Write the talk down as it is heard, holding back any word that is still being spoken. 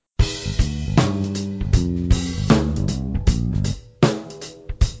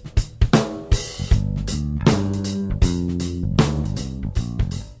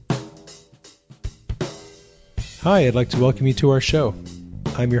Hi, I'd like to welcome you to our show.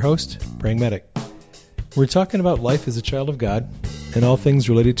 I'm your host, Praying Medic. We're talking about life as a child of God and all things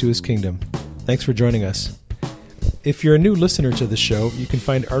related to His kingdom. Thanks for joining us. If you're a new listener to the show, you can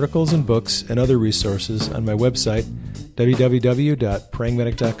find articles and books and other resources on my website,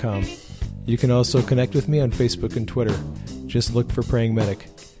 www.prayingmedic.com. You can also connect with me on Facebook and Twitter. Just look for Praying Medic.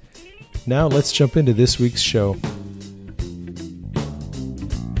 Now let's jump into this week's show.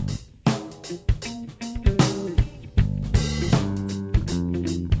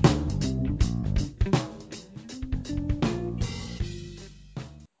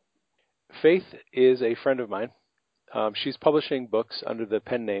 Faith is a friend of mine. She's publishing books under the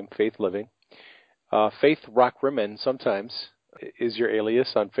pen name Faith Living. Faith Rockrimmon sometimes is your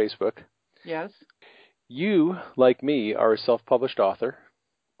alias on Facebook. Yes. You, like me, are a self-published author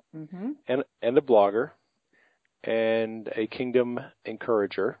and a blogger and a kingdom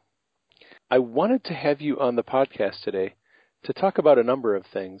encourager. I wanted to have you on the podcast today to talk about a number of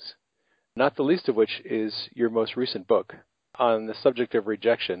things, not the least of which is your most recent book on the subject of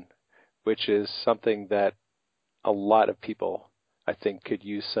rejection, which is something that a lot of people, I think, could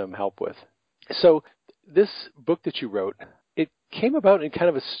use some help with. So this book that you wrote, it came about in kind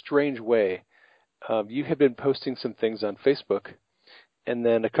of a strange way. You had been posting some things on Facebook, and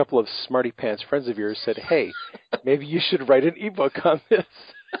then a couple of smarty pants friends of yours said, hey, maybe you should write an ebook on this.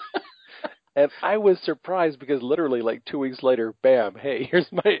 And I was surprised because literally like 2 weeks later, bam, hey, here's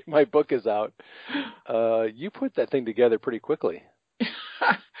my book is out. You put that thing together pretty quickly.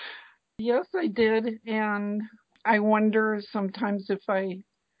 Yes, I did. And I wonder sometimes if I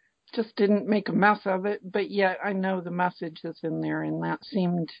just didn't make a mess of it, but yet I know the message is in there, and that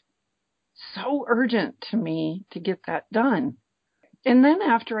seemed so urgent to me to get that done. And then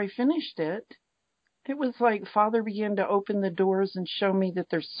after I finished it, it was like Father began to open the doors and show me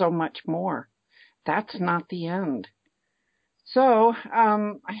that there's so much more. That's not the end. So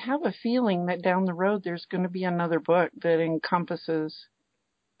I have a feeling that down the road there's going to be another book that encompasses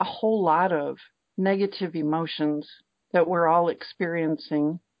a whole lot of negative emotions that we're all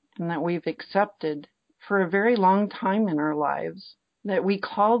experiencing and that we've accepted for a very long time in our lives, that we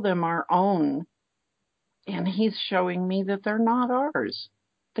call them our own. And he's showing me that they're not ours.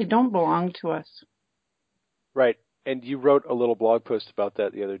 They don't belong to us. Right. And you wrote a little blog post about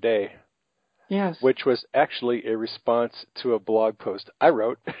that the other day. Yes. Which was actually a response to a blog post I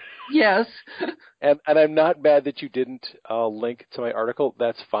wrote. Yes. And I'm not mad that you didn't link to my article.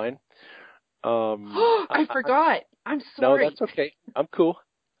 That's fine. I forgot. I'm sorry. No, that's okay. I'm cool.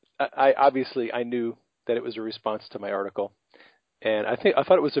 I obviously knew that it was a response to my article, and I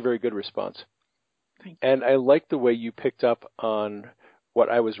thought it was a very good response. Thank you. And I liked the way you picked up on what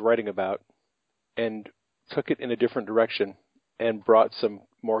I was writing about and took it in a different direction and brought some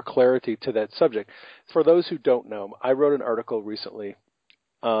more clarity to that subject. For those who don't know, I wrote an article recently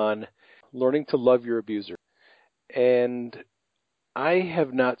on learning to love your abuser. And I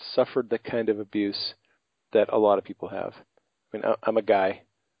have not suffered the kind of abuse that a lot of people have. I mean, I'm a guy,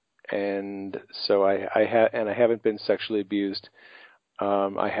 and so I haven't been sexually abused.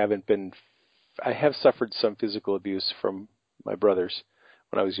 I have suffered some physical abuse from my brothers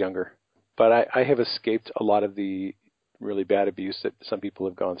when I was younger, but I have escaped a lot of the really bad abuse that some people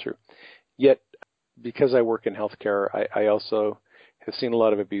have gone through. Yet, because I work in healthcare, I also have seen a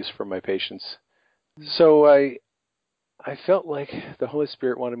lot of abuse from my patients. So I felt like the Holy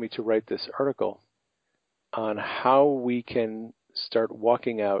Spirit wanted me to write this article on how we can start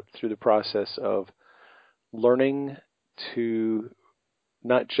walking out through the process of learning to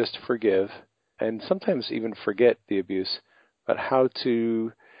not just forgive and sometimes even forget the abuse, but how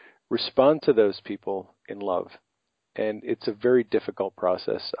to respond to those people in love. And it's a very difficult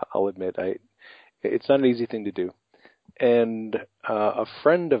process, I'll admit. It's not an easy thing to do. And a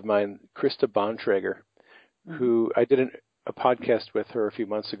friend of mine, Krista Bontrager, who I did a podcast with her a few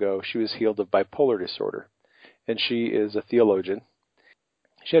months ago, she was healed of bipolar disorder, and she is a theologian.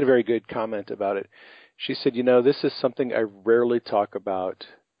 She had a very good comment about it. She said, this is something I rarely talk about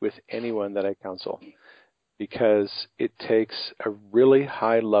with anyone that I counsel, because it takes a really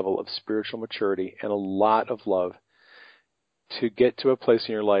high level of spiritual maturity and a lot of love to get to a place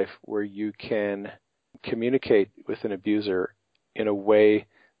in your life where you can communicate with an abuser in a way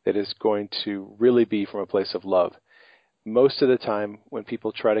that is going to really be from a place of love. Most of the time, when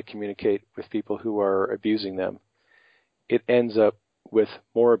people try to communicate with people who are abusing them, it ends up with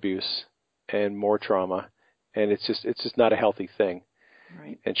more abuse and more trauma, and it's just not a healthy thing.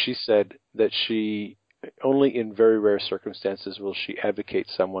 Right. And she said that she only in very rare circumstances will she advocate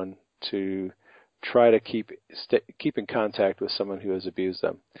someone to try to keep in contact with someone who has abused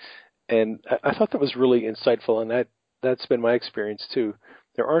them. And I thought that was really insightful, and that's been my experience too.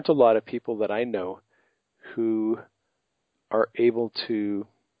 There aren't a lot of people that I know who are able to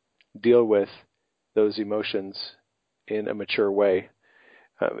deal with those emotions in a mature way.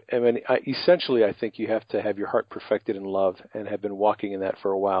 Essentially, I think you have to have your heart perfected in love and have been walking in that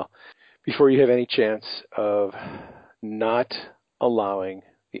for a while before you have any chance of not allowing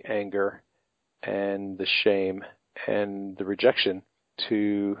the anger and the shame and the rejection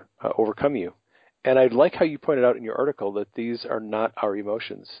to overcome you. And I like how you pointed out in your article that these are not our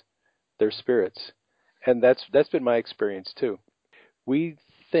emotions, they're spirits. And that's been my experience too. We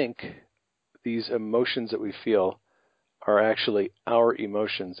think these emotions that we feel are actually our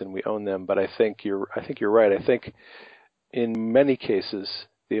emotions and we own them, but I think you're right. I think in many cases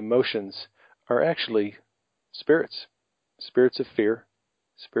the emotions are actually spirits. Spirits of fear,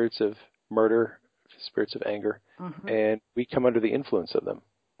 spirits of murder, spirits of anger, and we come under the influence of them.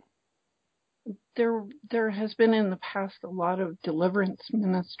 There has been in the past a lot of deliverance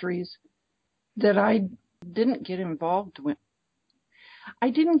ministries that I didn't get involved with.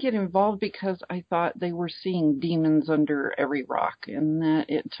 I didn't get involved because I thought they were seeing demons under every rock and that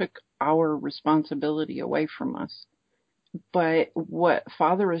it took our responsibility away from us. But what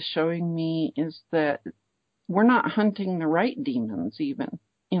Father is showing me is that we're not hunting the right demons even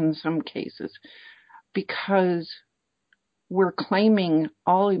in some cases, because we're claiming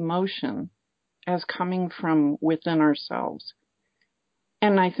all emotion as coming from within ourselves.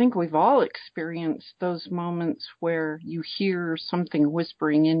 And I think we've all experienced those moments where you hear something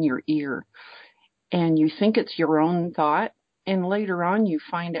whispering in your ear and you think it's your own thought, and later on you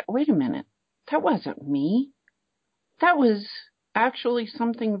find out, wait a minute, that wasn't me. That was actually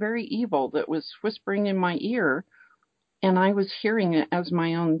something very evil that was whispering in my ear, and I was hearing it as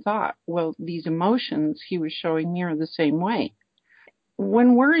my own thought. Well, these emotions he was showing me are the same way.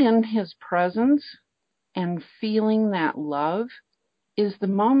 When we're in his presence and feeling that love is the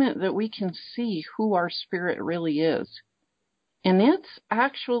moment that we can see who our spirit really is. And it's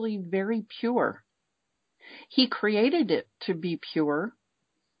actually very pure. He created it to be pure.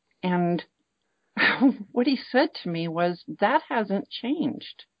 And what he said to me was, that hasn't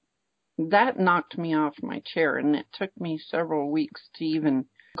changed. That knocked me off my chair, and it took me several weeks to even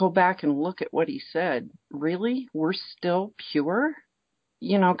go back and look at what he said. Really? We're still pure?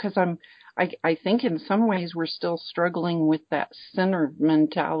 You know, because I think in some ways we're still struggling with that sinner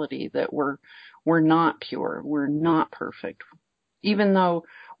mentality that we're not pure, we're not perfect, even though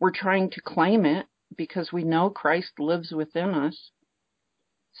we're trying to claim it because we know Christ lives within us.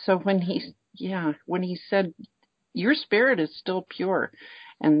 So when he said your spirit is still pure,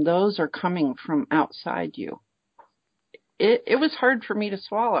 and those are coming from outside you, it was hard for me to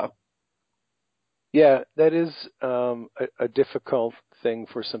swallow. Yeah, that is a difficult thing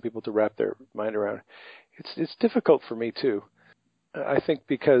for some people to wrap their mind around. It's difficult for me too. I think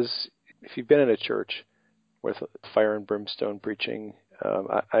because if you've been in a church with fire and brimstone preaching,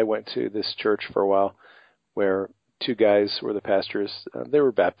 I went to this church for a while where two guys were the pastors. They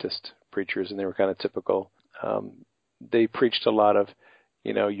were Baptist preachers, and they were kind of typical. They preached a lot of,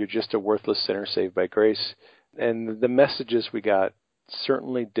 you're just a worthless sinner saved by grace. And the messages we got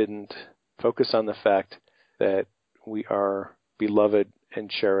certainly didn't focus on the fact that we are beloved and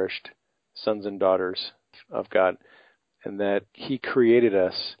cherished sons and daughters of God, and that he created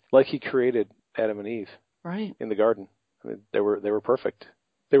us like he created Adam and Eve, right, in the garden. I mean, they were perfect.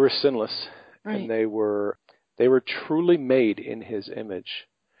 They were sinless, right. And they were truly made in his image.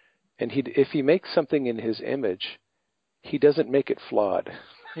 And if he makes something in his image, he doesn't make it flawed.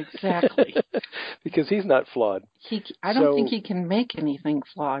 Exactly. Because he's not flawed. I don't think he can make anything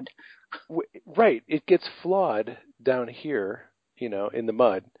flawed. Right. It gets flawed down here, in the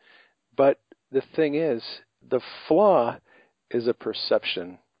mud. But the thing is, the flaw is a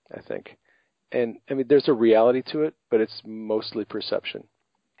perception, I think. And I mean, there's a reality to it, but it's mostly perception.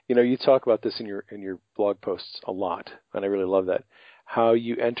 You talk about this in your blog posts a lot, and I really love that. How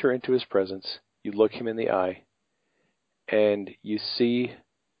you enter into his presence, you look him in the eye, and you see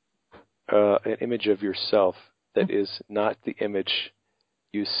an image of yourself that is not the image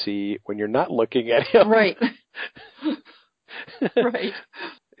you see when you're not looking at him. Right. Right.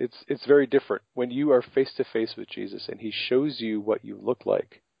 It's very different. When you are face to face with Jesus and he shows you what you look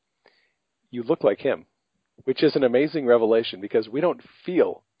like him, which is an amazing revelation because we don't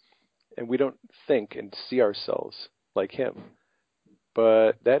feel and we don't think and see ourselves like him.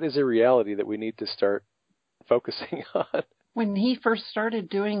 But that is a reality that we need to start focusing on. When he first started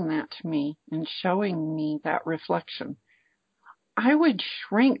doing that to me and showing me that reflection, I would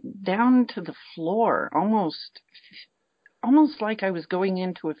shrink down to the floor, almost almost like I was going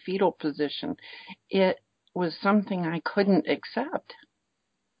into a fetal position. It was something I couldn't accept.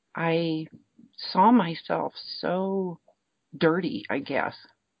 I saw myself so dirty, I guess,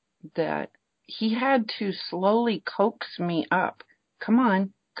 that he had to slowly coax me up. Come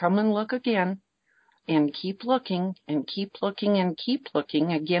on, come and look again, and keep looking and keep looking and keep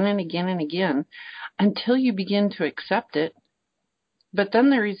looking again and again and again until you begin to accept it. But then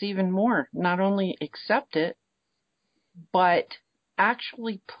there is even more. Not only accept it, but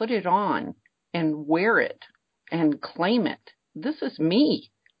actually put it on and wear it and claim it. This is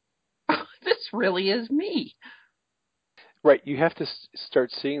me. This really is me. Right. You have to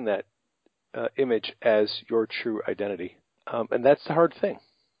start seeing that image as your true identity. And that's the hard thing.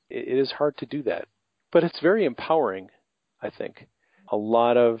 It is hard to do that. But it's very empowering, I think. A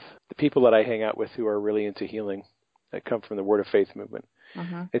lot of the people that I hang out with who are really into healing that come from the Word of Faith movement,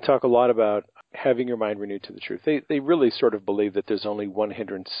 they talk a lot about having your mind renewed to the truth. They really sort of believe that there's only one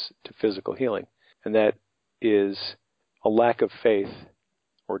hindrance to physical healing, and that is a lack of faith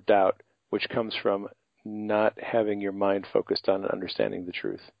or doubt, which comes from not having your mind focused on understanding the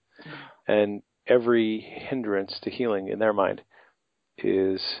truth. And every hindrance to healing in their mind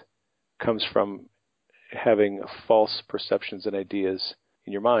comes from having false perceptions and ideas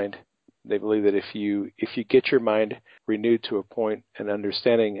in your mind. They believe that if you get your mind renewed to a point and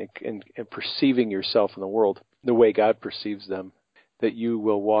understanding and perceiving yourself in the world the way God perceives them, that you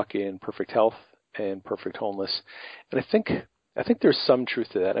will walk in perfect health and perfect wholeness. And I think there's some truth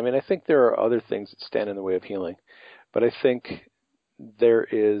to that. I mean, I think there are other things that stand in the way of healing, but I think there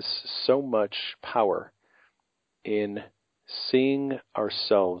is so much power in seeing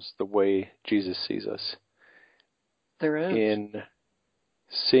ourselves the way Jesus sees us. There is. In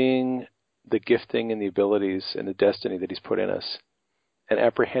seeing the gifting and the abilities and the destiny that He's put in us and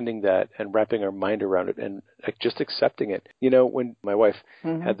apprehending that and wrapping our mind around it and just accepting it. You know, when my wife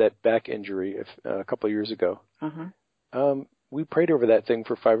had that back injury a couple of years ago, we prayed over that thing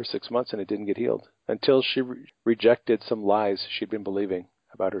for 5 or 6 months and it didn't get healed until she rejected some lies she'd been believing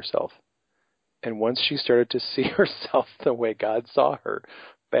about herself. And once she started to see herself the way God saw her,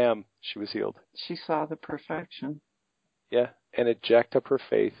 bam, she was healed. She saw the perfection. Yeah, and it jacked up her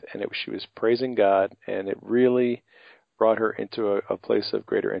faith, and she was praising God, and it really brought her into a place of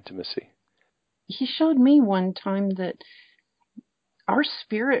greater intimacy. He showed me one time that our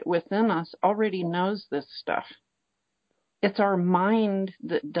spirit within us already knows this stuff. It's our mind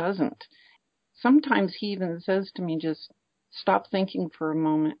that doesn't. Sometimes he even says to me, just stop thinking for a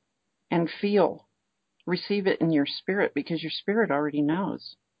moment and feel. Receive it in your spirit, because your spirit already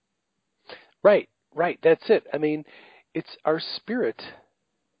knows. Right, that's it. I mean, it's our spirit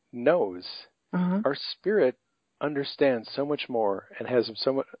knows. Our spirit understands so much more and has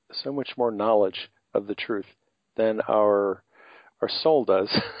so much more knowledge of the truth than our soul does.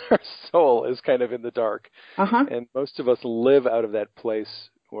 Our soul is kind of in the dark. And most of us live out of that place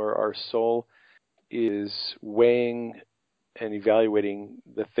where our soul is weighing and evaluating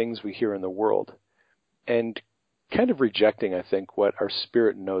the things we hear in the world and kind of rejecting, I think, what our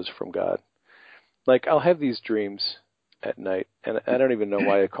spirit knows from God. Like, I'll have these dreams at night, and I don't even know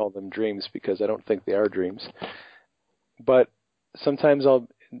why I call them dreams, because I don't think they are dreams. But sometimes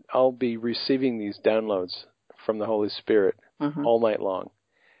I'll be receiving these downloads from the Holy Spirit all night long.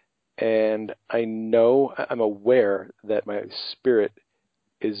 And I'm aware that my spirit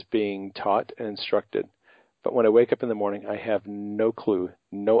is being taught and instructed. But when I wake up in the morning, I have no clue,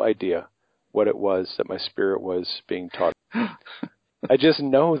 no idea what it was that my spirit was being taught. I just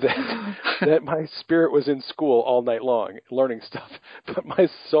know that my spirit was in school all night long learning stuff, but my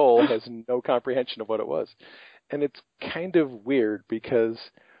soul has no comprehension of what it was. And it's kind of weird, because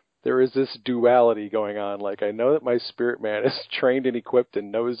there is this duality going on. Like, I know that my spirit man is trained and equipped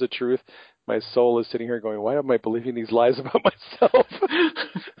and knows the truth. My soul is sitting here going, why am I believing these lies about myself?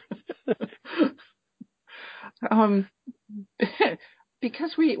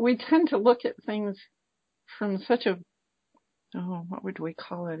 Because we tend to look at things from such a, what would we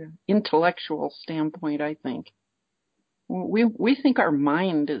call it? An intellectual standpoint, I think. We think our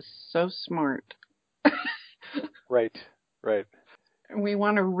mind is so smart. Right. And we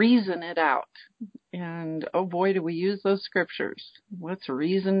want to reason it out. And oh boy, do we use those scriptures. Let's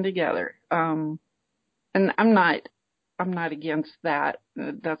reason together. And I'm not against that.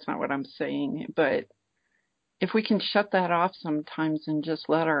 That's not what I'm saying. But if we can shut that off sometimes and just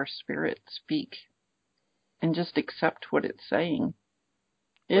let our spirit speak and just accept what it's saying,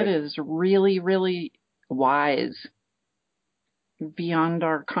 it is really, really wise beyond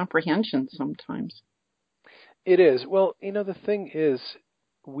our comprehension sometimes. It is. Well, the thing is,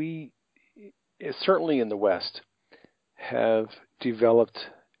 we, certainly in the West, have developed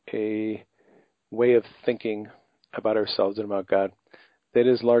a way of thinking about ourselves and about God that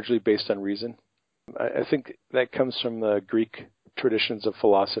is largely based on reason. I think that comes from the Greek traditions of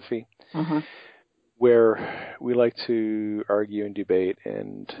philosophy, where we like to argue and debate.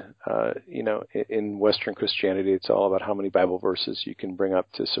 And, in Western Christianity, it's all about how many Bible verses you can bring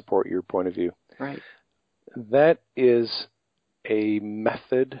up to support your point of view. Right. That is a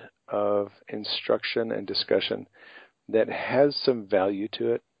method of instruction and discussion that has some value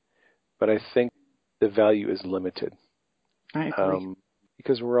to it, but I think the value is limited. I agree.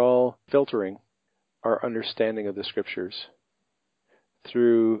 Because we're all filtering our understanding of the Scriptures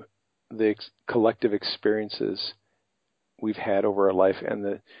through the collective experiences we've had over our life and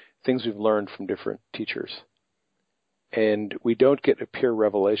the things we've learned from different teachers. And we don't get a pure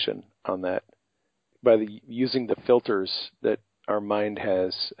revelation on that by using the filters that our mind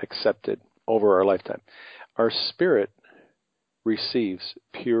has accepted over our lifetime. Our spirit receives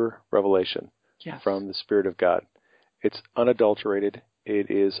pure revelation from the Spirit of God. It's unadulterated.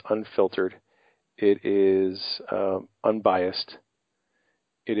 It is unfiltered. It is unbiased.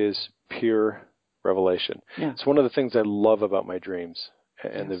 It is pure revelation. Yeah. It's one of the things I love about my dreams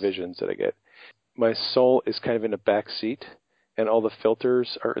and the visions that I get. My soul is kind of in a back seat, and all the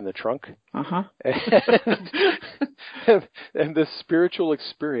filters are in the trunk. And the spiritual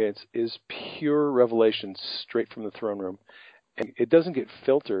experience is pure revelation straight from the throne room. And it doesn't get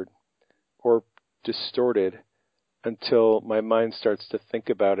filtered or distorted until my mind starts to think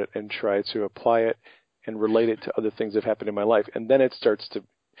about it and try to apply it and relate it to other things that happened in my life. And then it starts to,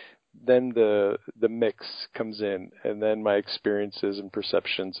 then the mix comes in, and then my experiences and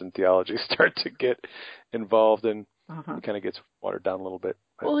perceptions and theology start to get involved, and it kind of gets watered down a little bit.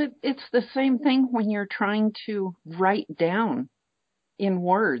 Well, it's the same thing when you're trying to write down in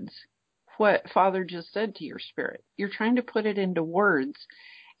words what Father just said to your spirit. You're trying to put it into words,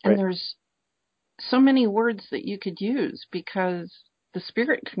 and there's so many words that you could use because the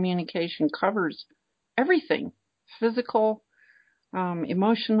spirit communication covers everything, physical,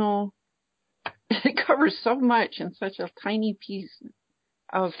 emotional. It covers so much in such a tiny piece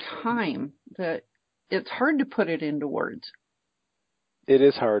of time that it's hard to put it into words. It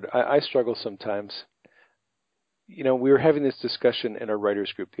is hard. I struggle sometimes. We were having this discussion in our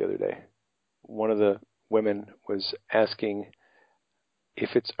writers group the other day. One of the women was asking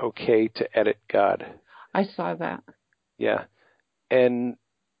if it's okay to edit God. I saw that. Yeah. And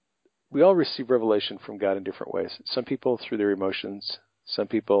we all receive revelation from God in different ways. Some people through their emotions. Some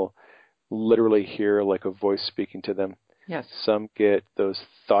people literally hear like a voice speaking to them. Yes. Some get those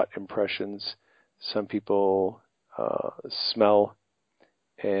thought impressions. Some people smell.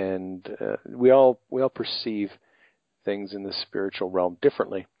 And we all perceive things in the spiritual realm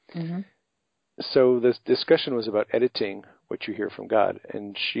differently. So this discussion was about editing what you hear from God.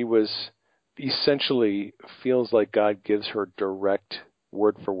 And she was essentially feels like God gives her direct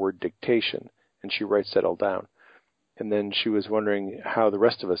word-for-word dictation, and she writes that all down. And then she was wondering how the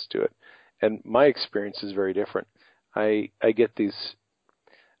rest of us do it. And my experience is very different. I get these,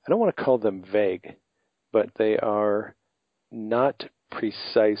 I don't want to call them vague, but they are not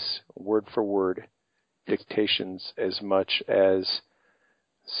precise word-for-word dictations as much as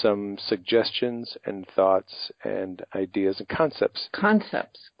some suggestions and thoughts and ideas and concepts.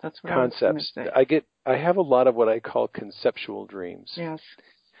 Concepts. That's what I was going to say. I have a lot of what I call conceptual dreams. Yes.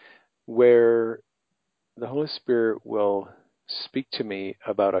 Where the Holy Spirit will speak to me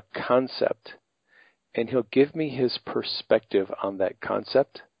about a concept, and He'll give me His perspective on that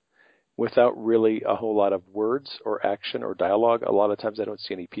concept without really a whole lot of words or action or dialogue. A lot of times I don't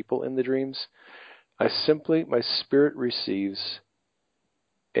see any people in the dreams. My spirit receives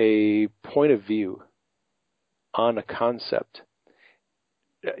a point of view on a concept.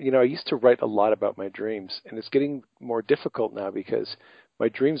 I used to write a lot about my dreams, and it's getting more difficult now because my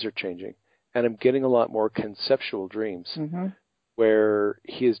dreams are changing, and I'm getting a lot more conceptual dreams where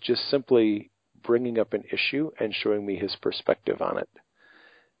He is just simply bringing up an issue and showing me His perspective on it.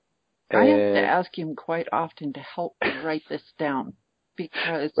 I have to ask Him quite often to help me write this down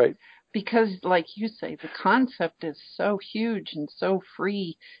because Because, like you say, the concept is so huge and so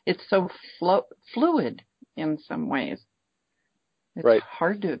free. It's so fluid in some ways. It's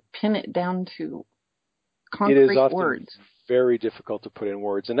hard to pin it down to concrete words. It is often very difficult to put in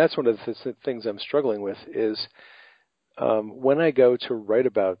words. And that's one of the things I'm struggling with is when I go to write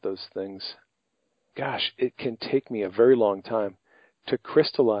about those things, gosh, it can take me a very long time to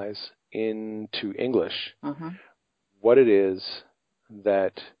crystallize into English what it is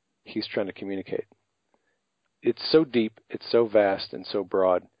that He's trying to communicate. It's so deep, it's so vast, and so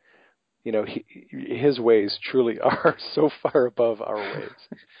broad. his ways truly are so far above our ways.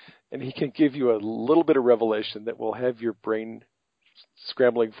 And he can give you a little bit of revelation that will have your brain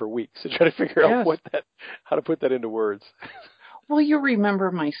scrambling for weeks to try to figure out how to put that into words. Well, you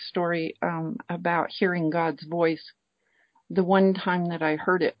remember my story about hearing God's voice the one time that I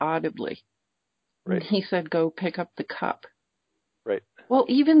heard it audibly. Right. And he said, go pick up the cup. Right. Well,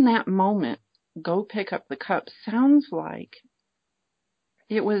 even that moment, go pick up the cup, sounds like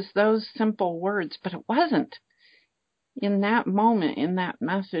it was those simple words, but it wasn't. In that moment, in that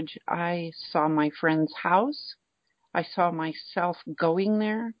message, I saw my friend's house. I saw myself going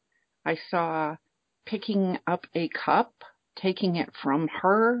there. I saw picking up a cup, taking it from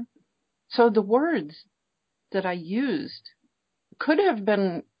her. So the words that I used could have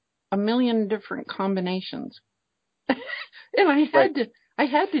been a million different combinations. And I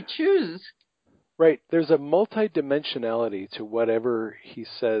had to choose. Right. There's a multidimensionality to whatever he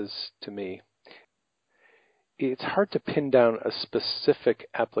says to me. It's hard to pin down a specific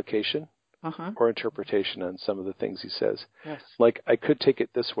application or interpretation on some of the things he says. Yes. Like, I could take it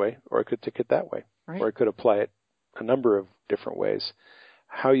this way, or I could take it that way, right. or I could apply it a number of different ways.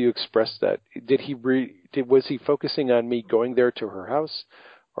 How you express that? Was he focusing on me going there to her house,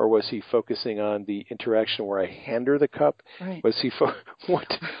 or was he focusing on the interaction where I hand her the cup? Right. Was he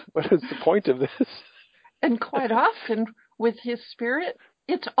what is the point of this? And quite often with his spirit,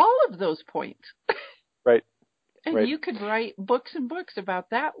 it's all of those points. Right. And right. You could write books and books about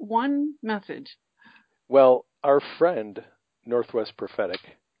that one message. Well, our friend, Northwest Prophetic,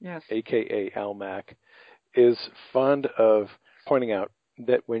 yes, a.k.a. Al Mack, is fond of pointing out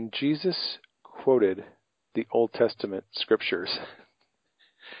that when Jesus quoted the Old Testament scriptures,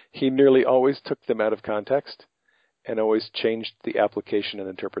 he nearly always took them out of context and always changed the application and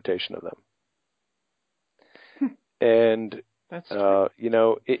interpretation of them. And, that's true.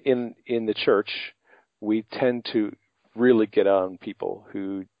 In the church, we tend to really get on people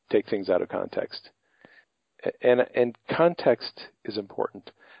who take things out of context. And context is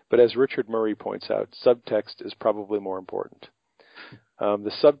important. But as Richard Murray points out, subtext is probably more important.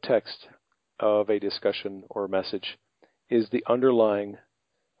 The subtext of a discussion or message is the underlying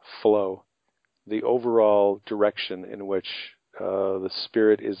flow, the overall direction in which the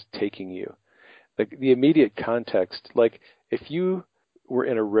Spirit is taking you. The immediate context, like if you were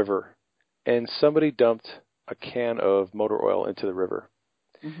in a river and somebody dumped a can of motor oil into the river,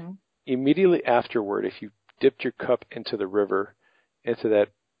 immediately afterward, if you dipped your cup into the river, into that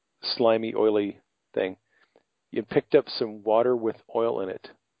slimy, oily thing, you picked up some water with oil in it,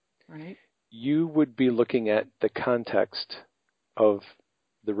 right. You would be looking at the context of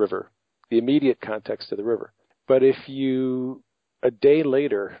the river, the immediate context of the river. But if you, a day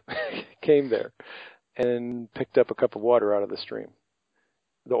later, came there and picked up a cup of water out of the stream,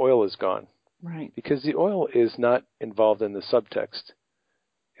 the oil is gone. Right. Because the oil is not involved in the subtext.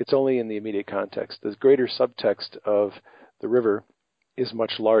 It's only in the immediate context. The greater subtext of the river is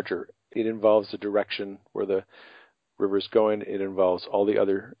much larger. It involves the direction where the river's going. It involves all the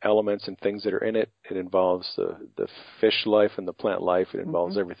other elements and things that are in it. It involves the fish life and the plant life. It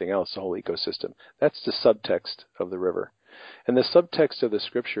involves everything else, the whole ecosystem. That's the subtext of the river. And the subtext of the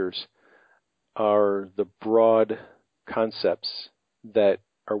scriptures are the broad concepts that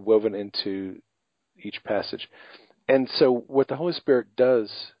are woven into each passage. And so what the Holy Spirit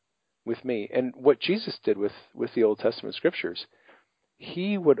does with me, and what Jesus did with the Old Testament scriptures,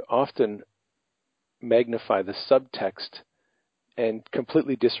 he would often magnify the subtext and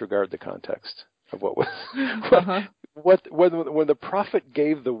completely disregard the context of what was when the prophet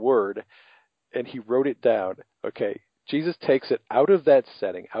gave the word and he wrote it down. Okay, Jesus takes it out of that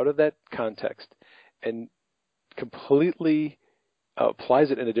setting, out of that context, and completely applies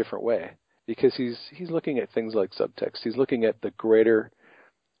it in a different way, because he's looking at things like subtext. He's looking at the greater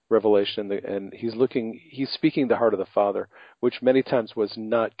revelation, and he's speaking the heart of the Father, which many times was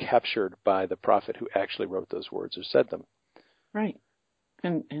not captured by the prophet who actually wrote those words or said them. Right.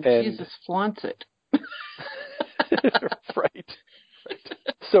 And Jesus flaunts it. Right.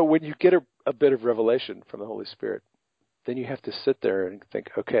 So when you get a bit of revelation from the Holy Spirit, then you have to sit there and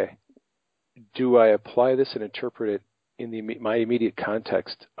think, okay, do I apply this and interpret it in my immediate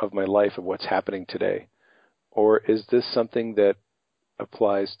context of my life, of what's happening today? Or is this something that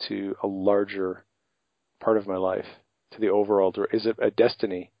applies to a larger part of my life, to the overall? Is it a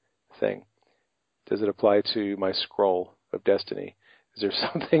destiny thing? Does it apply to my scroll of destiny? Is there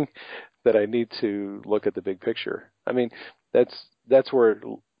something that I need to look at the big picture? I mean, that's where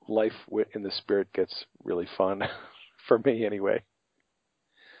life in the Spirit gets really fun, for me anyway.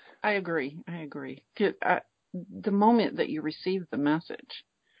 I agree. The moment that you receive the message,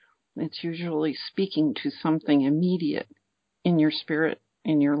 It's usually speaking to something immediate in your spirit,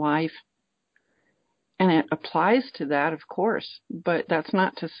 in your life. And it applies to that, of course, but that's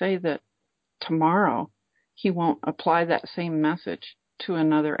not to say that tomorrow he won't apply that same message to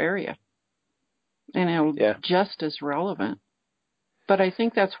another area. And it'll be just as relevant. But I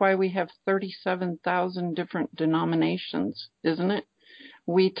think that's why we have 37,000 different denominations, isn't it?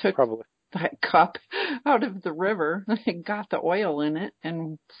 We took that cup out of the river and got the oil in it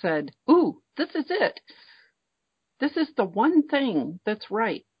and said, ooh, this is it. This is the one thing that's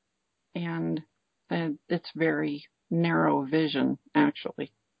right. And it's very narrow vision,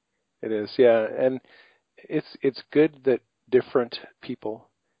 actually. It is, yeah. And it's good that different people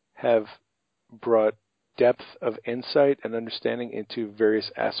have brought depth of insight and understanding into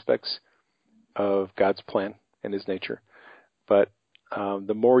various aspects of God's plan and His nature. But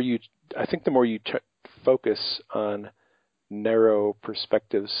the more you focus on narrow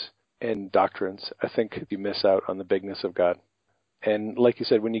perspectives and doctrines, I think you miss out on the bigness of God. And like you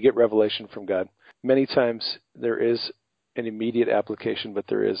said, when you get revelation from God, many times there is an immediate application, but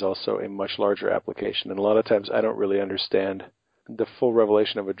there is also a much larger application. And a lot of times I don't really understand the full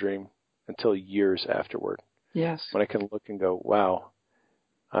revelation of a dream until years afterward. Yes. When I can look and go, wow,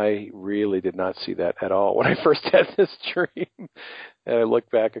 I really did not see that at all when I first had this dream. And I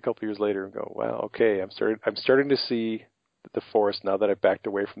look back a couple years later and go, wow, okay, I'm starting to see the forest now that I've backed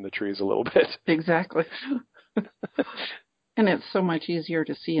away from the trees a little bit. Exactly. And it's so much easier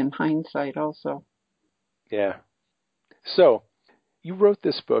to see in hindsight also. Yeah. So, you wrote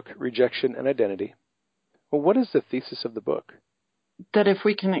this book, Rejection and Identity. Well, what is the thesis of the book? That if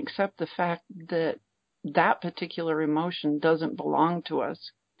we can accept the fact that that particular emotion doesn't belong to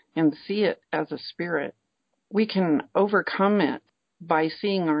us and see it as a spirit, we can overcome it by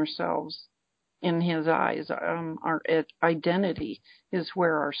seeing ourselves in His eyes. Our identity is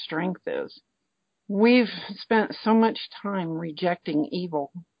where our strength is. We've spent so much time rejecting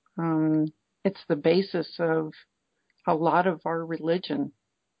evil. It's the basis of a lot of our religion,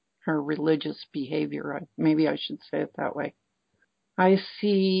 our religious behavior. Maybe I should say it that way. I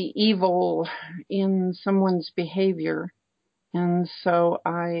see evil in someone's behavior, and so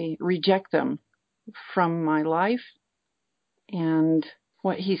I reject them from my life. And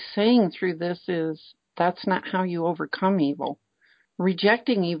what he's saying through this is that's not how you overcome evil.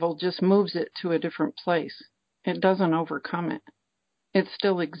 Rejecting evil just moves it to a different place. It doesn't overcome it. It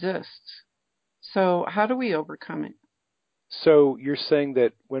still exists. So how do we overcome it? So you're saying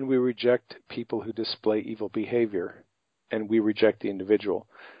that when we reject people who display evil behavior and we reject the individual,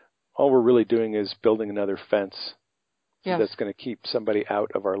 all we're really doing is building another fence that's going to keep somebody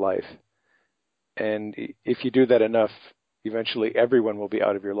out of our life. And if you do that enough, eventually everyone will be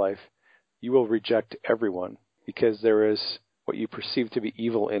out of your life. You will reject everyone because there is what you perceive to be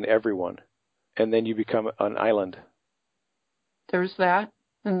evil in everyone. And then you become an island. There's that.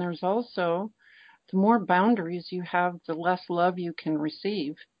 And there's also, the more boundaries you have, the less love you can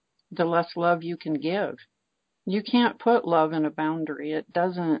receive, the less love you can give. You can't put love in a boundary. It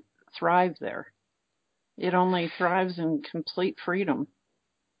doesn't thrive there. It only thrives in complete freedom.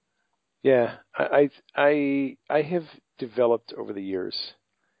 Yeah, I have developed over the years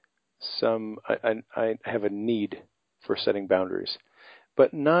I have a need for setting boundaries,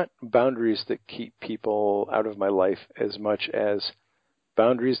 but not boundaries that keep people out of my life as much as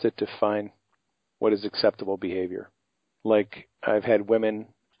boundaries that define what is acceptable behavior. Like I've had women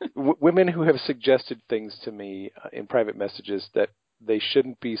who have suggested things to me in private messages that they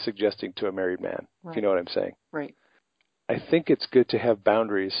shouldn't be suggesting to a married man, if you know what I'm saying. Right. I think it's good to have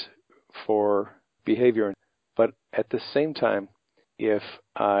boundaries for behavior, but at the same time, if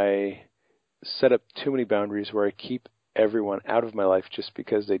I set up too many boundaries where I keep everyone out of my life just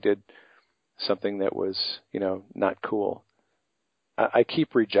because they did something that was, not cool, I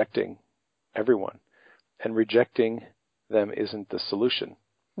keep rejecting everyone, and rejecting them isn't the solution.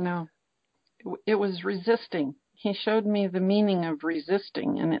 No, it was resisting. He showed me the meaning of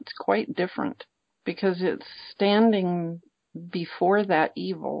resisting, and it's quite different because it's standing before that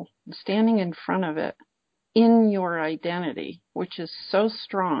evil, standing in front of it in your identity, which is so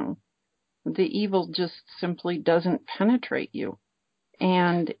strong. The evil just simply doesn't penetrate you,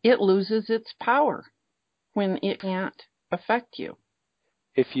 and it loses its power when it can't affect you.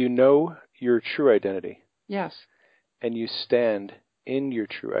 If you know your true identity, yes, and you stand in your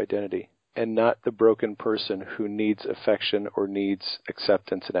true identity and not the broken person who needs affection or needs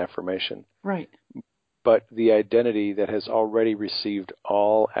acceptance and affirmation, right, but the identity that has already received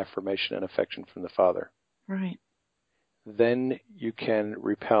all affirmation and affection from the Father, right, then you can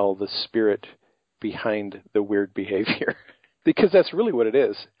repel the spirit behind the weird behavior. Because that's really what it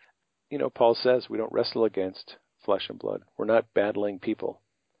is. Paul says we don't wrestle against flesh and blood. We're not battling people.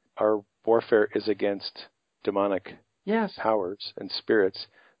 Our warfare is against demonic powers and spirits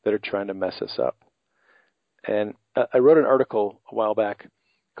that are trying to mess us up. And I wrote an article a while back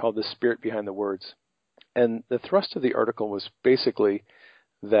called The Spirit Behind the Words. And the thrust of the article was basically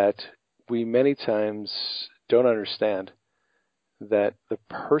that we many times don't understand that the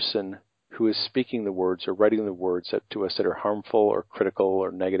person who is speaking the words or writing the words to us that are harmful or critical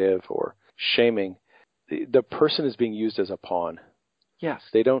or negative or shaming, the person is being used as a pawn. Yes.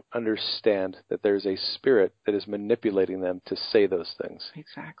 They don't understand that there's a spirit that is manipulating them to say those things.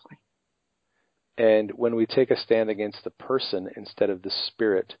 Exactly. And when we take a stand against the person instead of the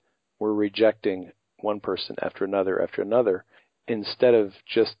spirit, we're rejecting one person after another, instead of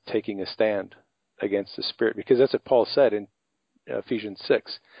just taking a stand against the spirit. Because that's what Paul said in Ephesians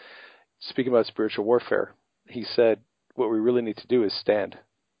 6. Speaking about spiritual warfare, he said what we really need to do is stand.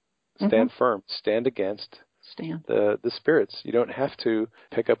 Stand firm. Stand against the spirits. You don't have to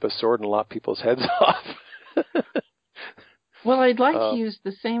pick up a sword and lop people's heads off. Well, I'd like to use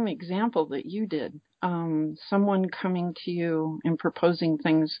the same example that you did. Someone coming to you and proposing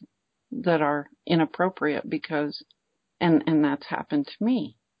things that are inappropriate because, and that's happened to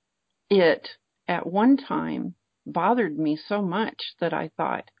me. It, at one time, bothered me so much that I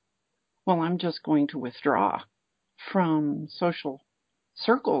thought, well, I'm just going to withdraw from social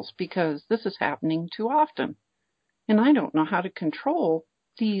circles because this is happening too often. And I don't know how to control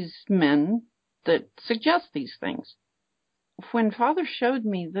these men that suggest these things. When Father showed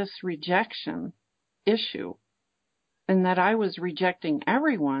me this rejection issue, and that I was rejecting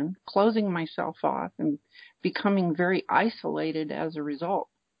everyone, closing myself off, and becoming very isolated as a result,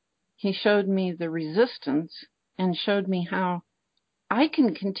 he showed me the resistance and showed me how I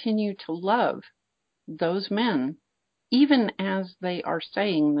can continue to love those men even as they are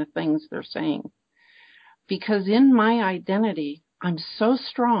saying the things they're saying. Because in my identity, I'm so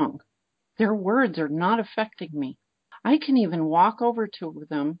strong. Their words are not affecting me. I can even walk over to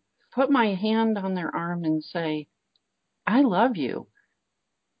them, put my hand on their arm and say, I love you.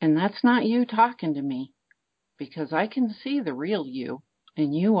 And that's not you talking to me, because I can see the real you,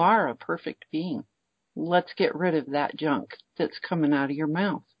 and you are a perfect being. Let's get rid of that junk that's coming out of your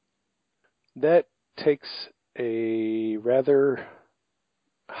mouth. That takes a rather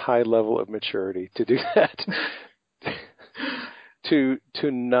high level of maturity to do that. to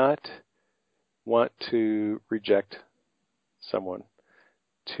not want to reject someone,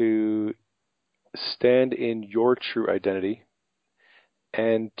 to stand in your true identity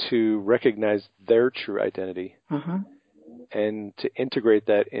and to recognize their true identity and to integrate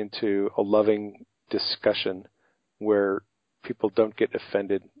that into a loving discussion where people don't get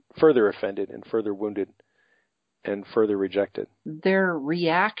further offended and further wounded and further rejected. Their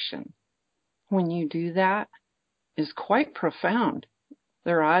reaction when you do that is quite profound.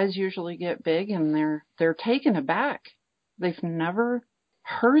 Their eyes usually get big and they're taken aback. They've never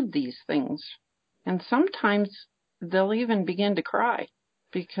heard these things. And sometimes they'll even begin to cry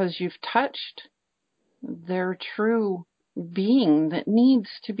because you've touched their true being that needs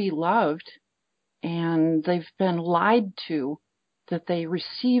to be loved, and they've been lied to that they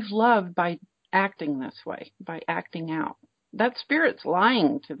receive love by acting this way, by acting out. That spirit's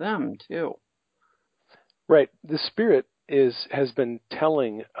lying to them too. Right. The spirit has been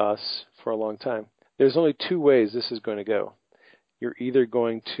telling us for a long time, there's only two ways this is going to go. You're either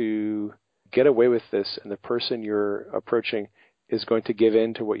going to get away with this and the person you're approaching is going to give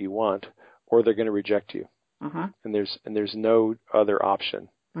in to what you want, or they're going to reject you. And there's no other option.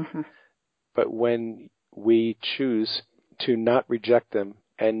 But when we choose to not reject them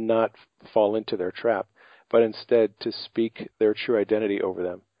and not fall into their trap, but instead to speak their true identity over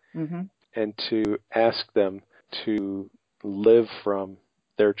them and to ask them to live from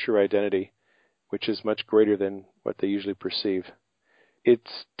their true identity, which is much greater than what they usually perceive,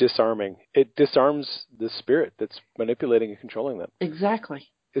 it's disarming. It disarms the spirit that's manipulating and controlling them. Exactly.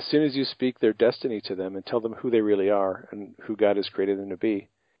 As soon as you speak their destiny to them and tell them who they really are and who God has created them to be,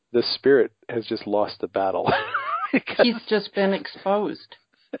 the spirit has just lost the battle. He's just been exposed.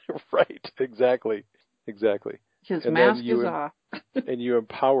 Right, exactly. His mask is off. And you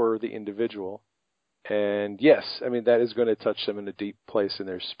empower the individual. And yes, I mean, that is going to touch them in a deep place in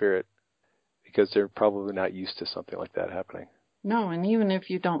their spirit because they're probably not used to something like that happening. No, and even if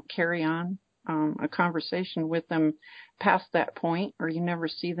you don't carry on a conversation with them past that point, or you never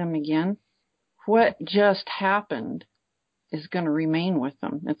see them again, what just happened is going to remain with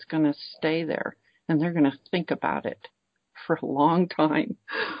them. It's going to stay there, and they're going to think about it for a long time.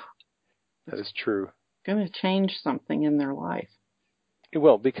 That is true. It's going to change something in their life. It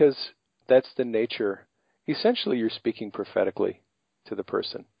will, because that's the nature. Essentially, you're speaking prophetically to the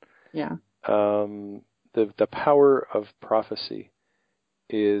person. Yeah. The power of prophecy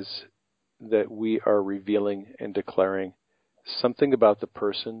is that we are revealing and declaring something about the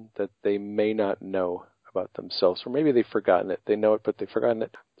person that they may not know about themselves, or maybe they've forgotten it. They know it, but they've forgotten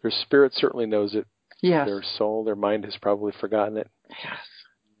it. Their spirit certainly knows it. Yes. Their soul, their mind has probably forgotten it. Yes.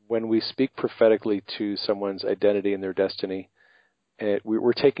 When we speak prophetically to someone's identity and their destiny,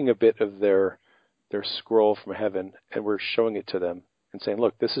 we're taking a bit of their scroll from heaven and we're showing it to them and saying,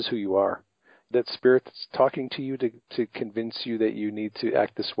 look, this is who you are. That spirit that's talking to you to convince you that you need to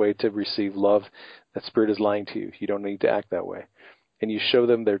act this way to receive love, that spirit is lying to you. You don't need to act that way. And you show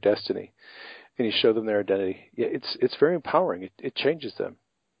them their destiny and you show them their identity. It's very empowering. It changes them.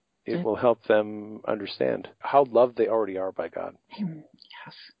 It will help them understand how loved they already are by God.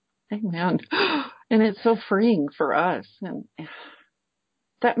 Yes. Amen. And it's so freeing for us. And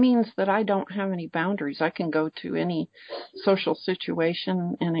that means that I don't have any boundaries. I can go to any social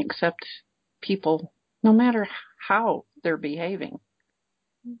situation and accept people no matter how they're behaving.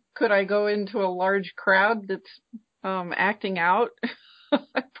 Could I go into a large crowd that's acting out?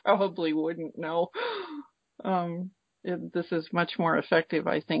 I probably wouldn't know. This is much more effective,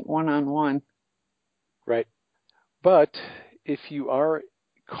 I think, one-on-one. Right. But if you are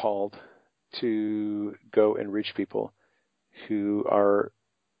called to go and reach people who are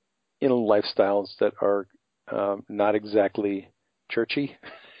in lifestyles that are not exactly churchy,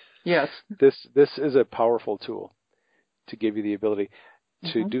 yes, this is a powerful tool to give you the ability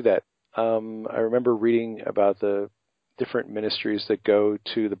to do that. I remember reading about the different ministries that go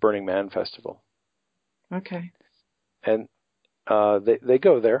to the Burning Man Festival. Okay. And they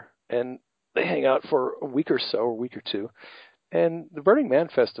go there and they hang out for a week or so, or a week or two. And the Burning Man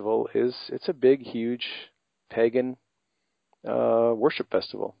Festival it's a big, huge pagan worship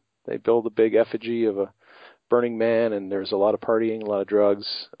festival. They build a big effigy of a burning man, and there's a lot of partying, a lot of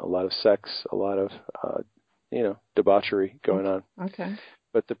drugs, a lot of sex, a lot of debauchery going on. Okay.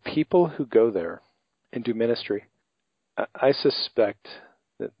 But the people who go there and do ministry, I suspect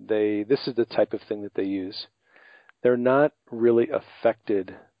that this is the type of thing that they use. They're not really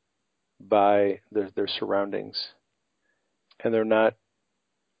affected by their surroundings, and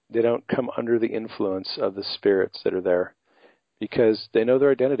they don't come under the influence of the spirits that are there, because they know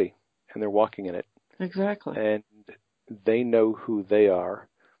their identity and they're walking in it. Exactly. And they know who they are,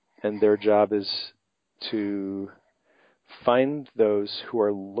 and their job is to find those who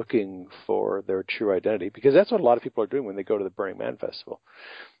are looking for their true identity, because that's what a lot of people are doing when they go to the Burning Man Festival.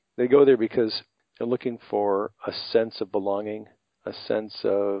 They go there because they're looking for a sense of belonging, a sense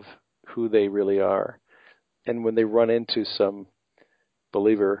of who they really are. And when they run into some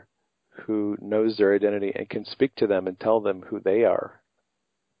believer who knows their identity and can speak to them and tell them who they are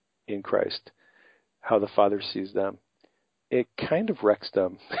in Christ, how the Father sees them, it kind of wrecks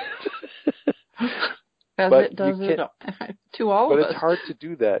them. As but it does it to all of us. But it's hard to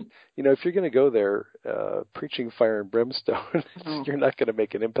do that. If you're going to go there preaching fire and brimstone, you're not going to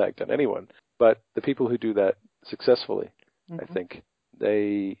make an impact on anyone. But the people who do that successfully, I think,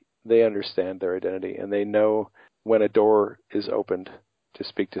 they understand their identity, and they know when a door is opened to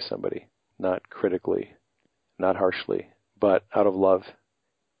speak to somebody, not critically, not harshly, but out of love.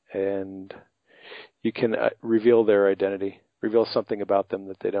 And you can reveal their identity, reveal something about them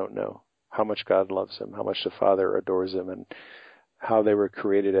that they don't know, how much God loves them, how much the Father adores them, and how they were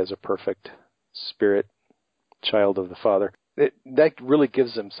created as a perfect spirit child of the Father. That really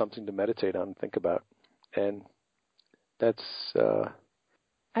gives them something to meditate on and think about. And that's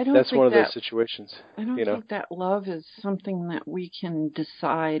one of those situations. I don't think that love is something that we can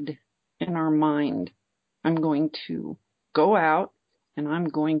decide in our mind. I'm going to go out and I'm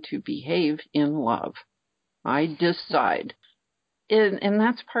going to behave in love. I decide. And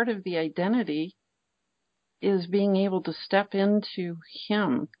that's part of the identity, is being able to step into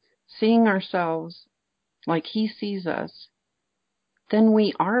Him, seeing ourselves like He sees us. Then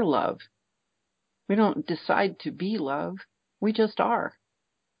we are love. We don't decide to be love. We just are.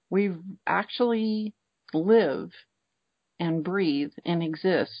 We actually live and breathe and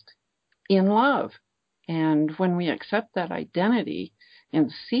exist in love. And when we accept that identity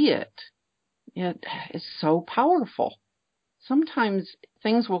and see it, it is so powerful. Sometimes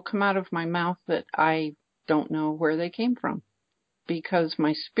things will come out of my mouth that I don't know where they came from, because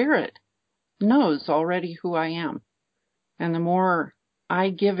my spirit knows already who I am. And the more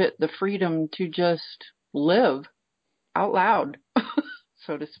I give it the freedom to just live out loud,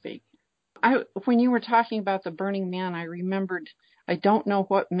 so to speak. When you were talking about the Burning Man, I remembered, I don't know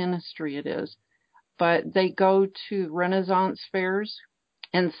what ministry it is, but they go to Renaissance fairs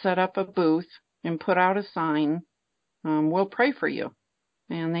and set up a booth and put out a sign, we'll pray for you.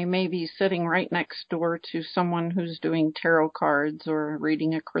 And they may be sitting right next door to someone who's doing tarot cards or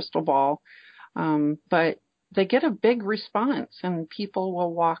reading a crystal ball. But they get a big response, and people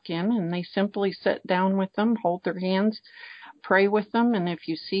will walk in and they simply sit down with them, hold their hands, pray with them. And if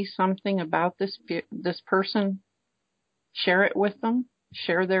you see something about this person, share it with them,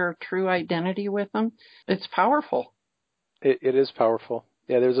 share their true identity with them. It's powerful. It is powerful.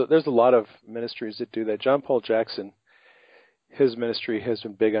 Yeah, there's a lot of ministries that do that. John Paul Jackson, his ministry has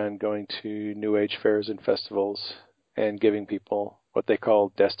been big on going to New Age fairs and festivals and giving people what they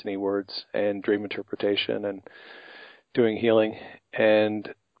call destiny words and dream interpretation and doing healing.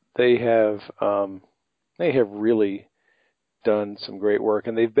 And they have really done some great work,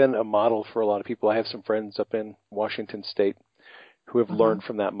 and they've been a model for a lot of people. I have some friends up in Washington State who have learned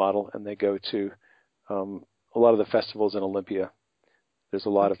from that model, and they go to a lot of the festivals in Olympia. There's a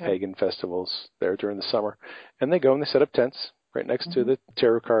lot of pagan festivals there during the summer, and they go and they set up tents right next to the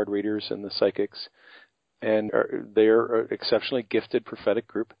tarot card readers and the psychics, and they're an exceptionally gifted prophetic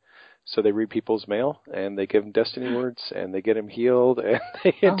group. So they read people's mail, and they give them destiny words, and they get them healed, and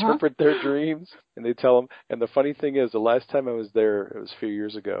they interpret their dreams, and they tell them. And the funny thing is, the last time I was there, it was a few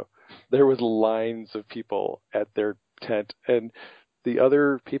years ago, there was lines of people at their tent, and the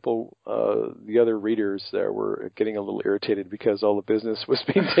other people, the other readers there were getting a little irritated because all the business was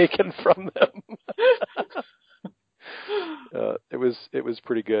being taken from them. It was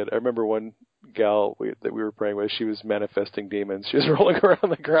pretty good. I remember one gal that we were praying with, she was manifesting demons. She was rolling around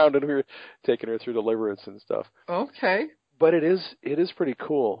the ground, and we were taking her through deliverance and stuff. Okay. But it is pretty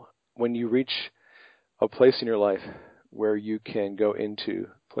cool when you reach a place in your life where you can go into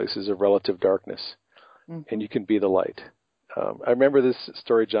places of relative darkness, and you can be the light. I remember this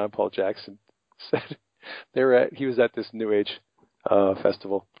story John Paul Jackson said. He was at this New Age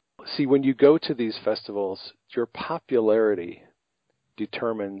festival. See, when you go to these festivals, your popularity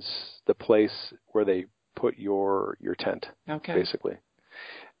determines the place where they put your tent, basically.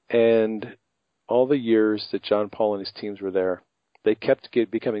 And all the years that John Paul and his teams were there, they kept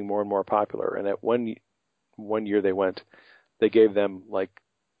becoming more and more popular. And at one year they went, they gave them like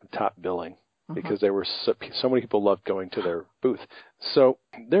top billing because they were so many people loved going to their booth. So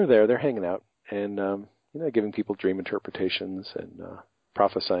they're there, they're hanging out, and giving people dream interpretations and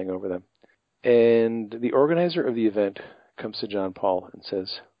prophesying over them. And the organizer of the event comes to John Paul and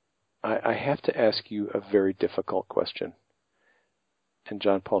says, I have to ask you a very difficult question. And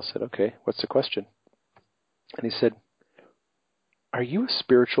John Paul said, okay, what's the question? And he said, are you a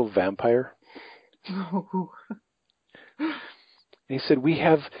spiritual vampire? And he said, we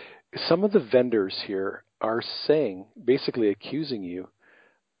have some of the vendors here are saying, basically accusing you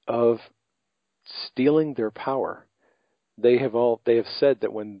of stealing their power. They have said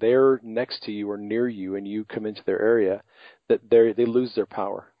that when they're next to you or near you and you come into their area, that they lose their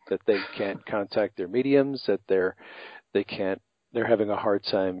power, that they can't contact their mediums, that they're having a hard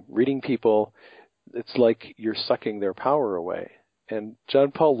time reading people. It's like you're sucking their power away. And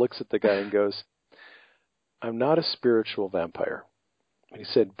John Paul looks at the guy and goes, I'm not a spiritual vampire. And he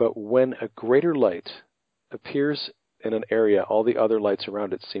said, but when a greater light appears in an area, all the other lights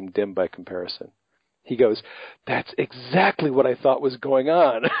around it seem dim by comparison. He goes, that's exactly what I thought was going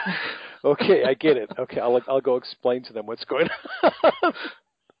on. Okay, I get it. Okay, I'll go explain to them what's going on.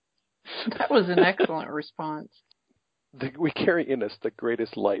 That was an excellent response. We carry in us the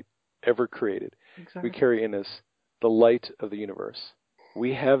greatest light ever created. Exactly. We carry in us the light of the universe.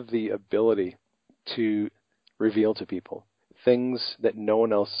 We have the ability to reveal to people things that no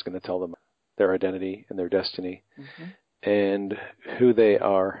one else is going to tell them, their identity and their destiny, and who they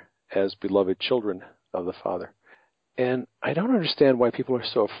are as beloved children of the Father. And I don't understand why people are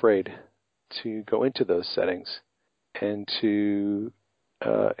so afraid to go into those settings and to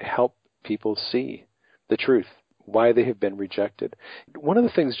help people see the truth, why they have been rejected. One of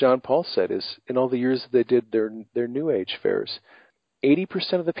the things John Paul said is, in all the years that they did their New Age fairs,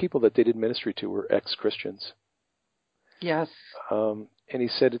 80% of the people that they did ministry to were ex-Christians. Yes. And he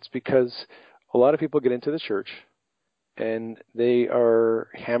said it's because a lot of people get into the church and they are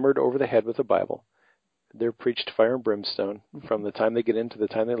hammered over the head with the Bible. They're preached fire and brimstone from the time they get in to the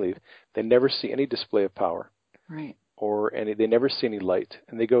time they leave. They never see any display of power. Right. They never see any light.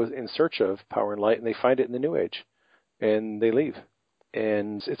 And they go in search of power and light, and they find it in the New Age. And they leave.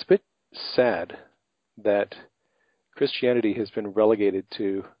 And it's a bit sad that Christianity has been relegated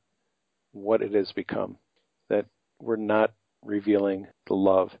to what it has become, that we're not revealing the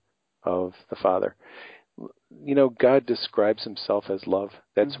love of the Father. You know, God describes himself as love.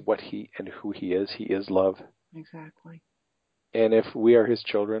 That's what he and who he is. He is love. Exactly. And if we are his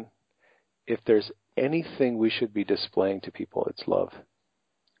children, if there's anything we should be displaying to people, it's love.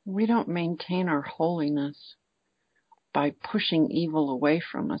 We don't maintain our holiness by pushing evil away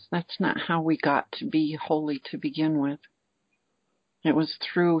from us. That's not how we got to be holy to begin with. It was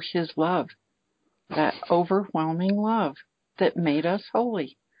through his love, that overwhelming love that made us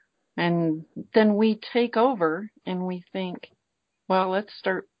holy. And then we take over and we think, well, let's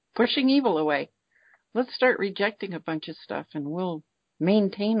start pushing evil away. Let's start rejecting a bunch of stuff and we'll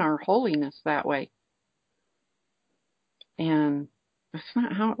maintain our holiness that way. And that's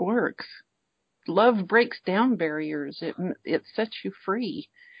not how it works. Love breaks down barriers. It sets you free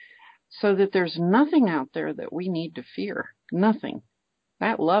so that there's nothing out there that we need to fear. Nothing.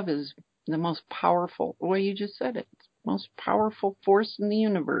 That love is the most powerful, the way you just said it, it's the most powerful force in the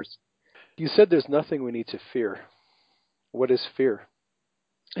universe. You said there's nothing we need to fear. What is fear?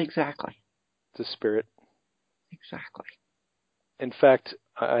 Exactly. It's a spirit. Exactly. In fact,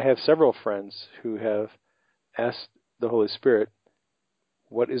 I have several friends who have asked the Holy Spirit,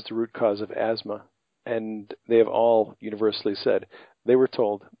 what is the root cause of asthma? And they have all universally said, they were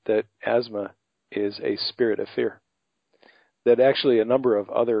told that asthma is a spirit of fear. That actually a number of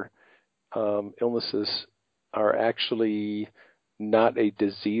other illnesses are actually not a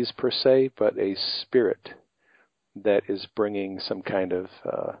disease per se, but a spirit that is bringing some kind of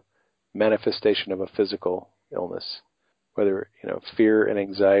manifestation of a physical illness, whether fear and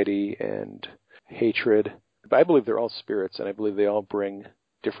anxiety and hatred. But I believe they're all spirits, and I believe they all bring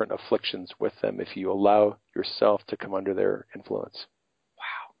different afflictions with them if you allow yourself to come under their influence.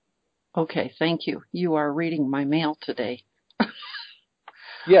 Wow. Okay, thank you. You are reading my mail today.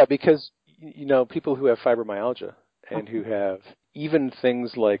 Yeah, because people who have fibromyalgia and who have even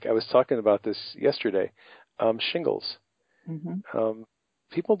things like, I was talking about this yesterday, shingles. Mm-hmm.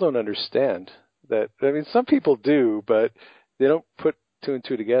 People don't understand that. I mean, some people do, but they don't put two and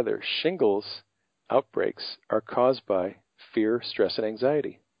two together. Shingles outbreaks are caused by fear, stress, and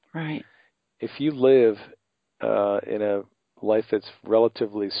anxiety. Right. If you live in a life that's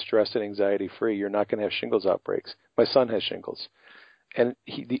relatively stress and anxiety free, you're not going to have shingles outbreaks. My son has shingles. And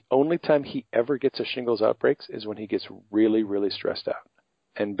the only time he ever gets a shingles outbreaks is when he gets really, really stressed out.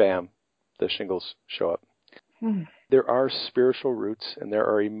 And bam, the shingles show up. There are spiritual roots and there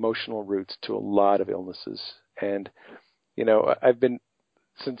are emotional roots to a lot of illnesses. And, I've been,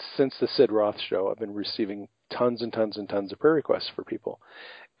 since the Sid Roth show, I've been receiving tons and tons and tons of prayer requests for people.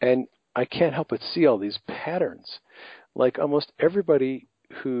 And I can't help but see all these patterns. Like almost everybody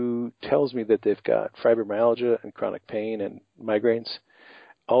who tells me that they've got fibromyalgia and chronic pain and migraines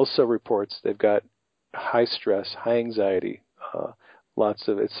also reports they've got high stress, high anxiety,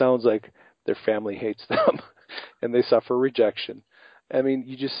 it sounds like their family hates them and they suffer rejection. I mean,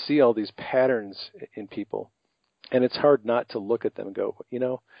 you just see all these patterns in people, and it's hard not to look at them and go,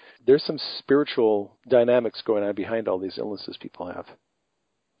 there's some spiritual dynamics going on behind all these illnesses people have.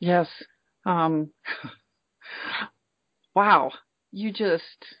 Yes. Wow. You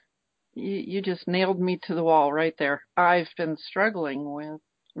just nailed me to the wall right there. I've been struggling with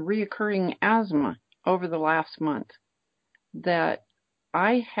reoccurring asthma over the last month that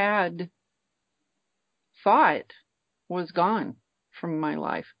I had thought was gone from my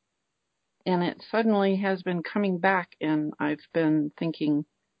life. And it suddenly has been coming back, and I've been thinking,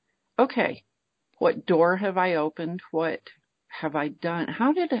 okay, what door have I opened? What have I done?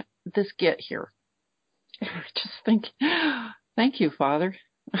 How did this get here? And I just think, thank you, Father.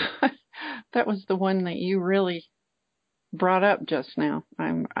 That was the one that you really brought up just now.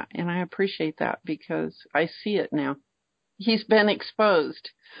 And I appreciate that because I see it now. He's been exposed.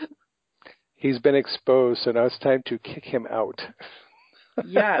 He's been exposed, so now it's time to kick him out.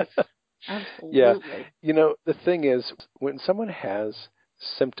 Yes, absolutely. Yeah. The thing is, when someone has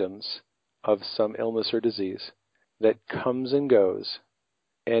symptoms of some illness or disease that comes and goes,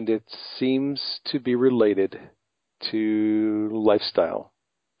 and it seems to be related to lifestyle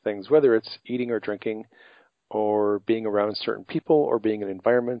things, whether it's eating or drinking or being around certain people or being in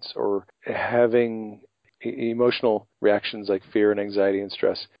environments or having emotional reactions like fear and anxiety and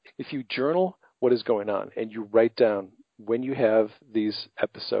stress. If you journal what is going on and you write down when you have these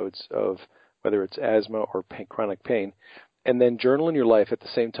episodes of whether it's asthma or chronic pain, and then journal in your life at the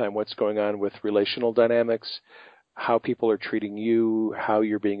same time what's going on with relational dynamics, how people are treating you, how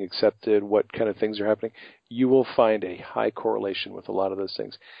you're being accepted, what kind of things are happening, you will find a high correlation with a lot of those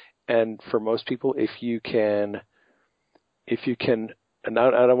things. And for most people, if you can, and I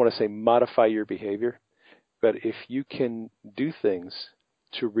don't want to say modify your behavior, but if you can do things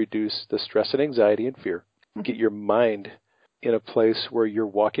to reduce the stress and anxiety and fear, get your mind in a place where you're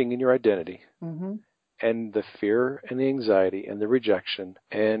walking in your identity, And the fear and the anxiety and the rejection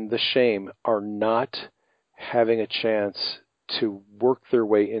and the shame are not having a chance to work their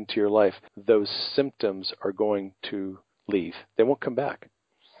way into your life. Those symptoms are going to leave. They won't come back.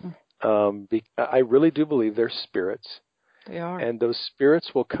 I really do believe they're spirits. They are. And those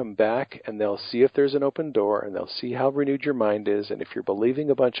spirits will come back and they'll see if there's an open door and they'll see how renewed your mind is. And if you're believing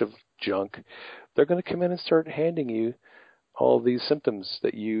a bunch of junk, they're going to come in and start handing you all these symptoms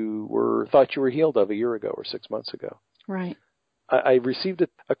that you thought you were healed of a year ago or 6 months ago. Right. I received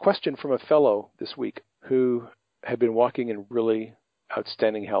a question from a fellow this week who had been walking in really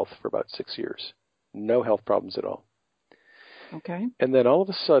outstanding health for about 6 years. No health problems at all. Okay. And then all of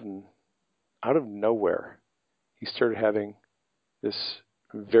a sudden, out of nowhere, he started having this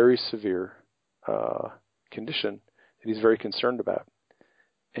very severe condition that he's very concerned about.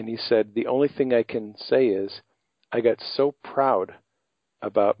 And he said, the only thing I can say is, I got so proud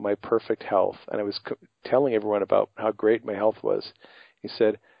about my perfect health, and I was telling everyone about how great my health was. He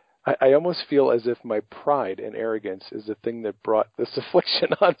said, I almost feel as if my pride and arrogance is the thing that brought this affliction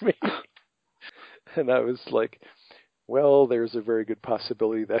on me. And I was like, well, there's a very good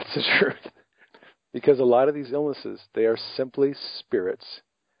possibility that's the truth. Because a lot of these illnesses, they are simply spirits.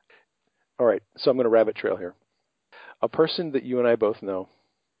 All right, so I'm going to rabbit trail here. A person that you and I both know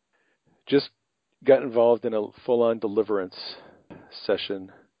just got involved in a full-on deliverance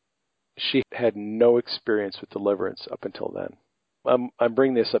session. She had no experience with deliverance up until then. I'm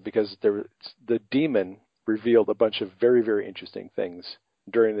bringing this up because the demon revealed a bunch of very, very interesting things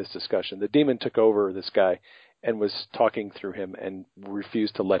during this discussion. The demon took over this guy and was talking through him and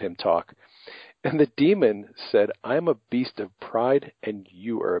refused to let him talk. And the demon said, I'm a beast of pride and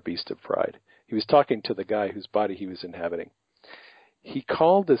you are a beast of pride. He was talking to the guy whose body he was inhabiting. He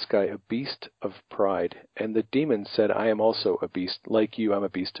called this guy a beast of pride, and the demon said, I am also a beast. Like you, I'm a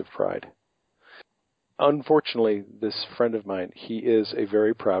beast of pride. Unfortunately, this friend of mine, he is a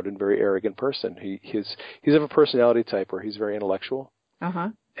very proud and very arrogant person. He's of a personality type where he's very intellectual,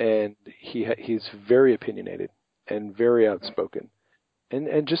 and he's very opinionated and very outspoken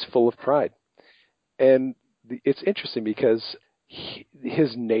and just full of pride. And it's interesting because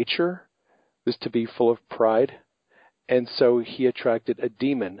his nature was to be full of pride, and so he attracted a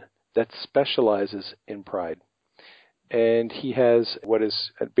demon that specializes in pride. And he has what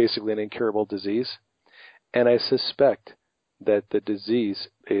is basically an incurable disease. And I suspect that the disease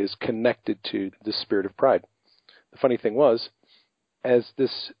is connected to the spirit of pride. The funny thing was, as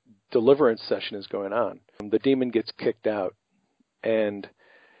this deliverance session is going on, the demon gets kicked out. And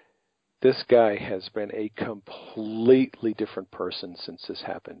this guy has been a completely different person since this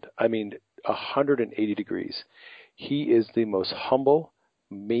happened. I mean, 180 degrees. He is the most humble,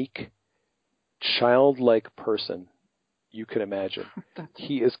 meek, childlike person you can imagine.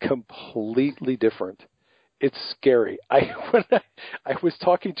 He is completely different. It's scary. When I was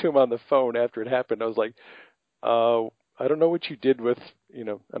talking to him on the phone after it happened, I was like, I don't know what you did with,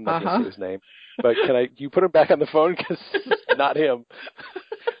 I'm not going to say his name, but you put him back on the phone because it's not him.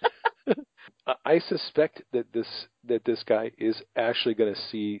 I suspect that this guy is actually going to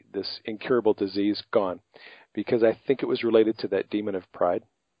see this incurable disease gone, because I think it was related to that demon of pride.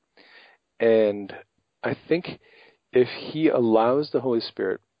 And I think if he allows the Holy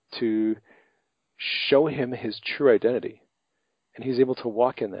Spirit to show him his true identity, and he's able to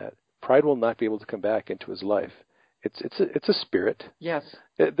walk in that, pride will not be able to come back into his life. It's a spirit. Yes.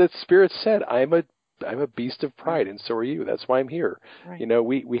 The spirit said, I'm a beast of pride, and so are you. That's why I'm here. Right.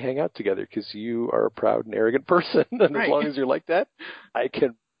 We hang out together because you are a proud and arrogant person, and right. As long as you're like that, I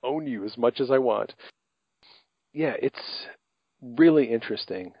can own you as much as I want. Yeah, it's really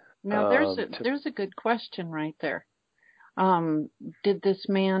interesting. Now, there's a good question right there. Did this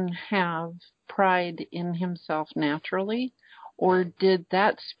man have pride in himself naturally, or did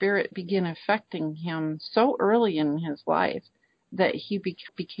that spirit begin affecting him so early in his life that he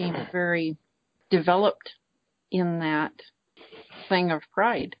became very developed in that thing of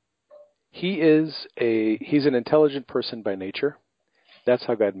pride? He's an intelligent person by nature. That's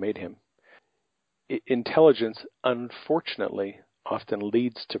how God made him. Intelligence, unfortunately, often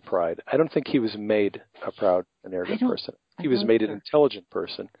leads to pride. I don't think he was made a proud and arrogant person. He was made an intelligent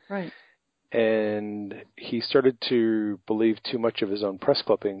person. Right. And he started to believe too much of his own press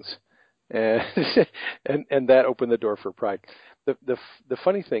clippings, and that opened the door for pride. The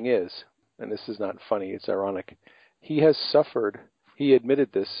funny thing is, and this is not funny, it's ironic, he has suffered, he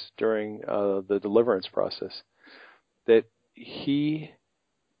admitted this during the deliverance process, that he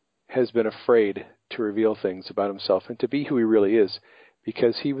has been afraid to reveal things about himself and to be who he really is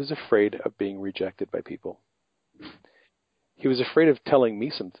because he was afraid of being rejected by people. he was afraid of telling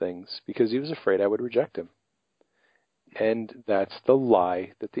me some things because he was afraid I would reject him. And that's the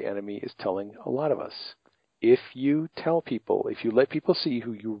lie that the enemy is telling a lot of us. If you tell people, if you let people see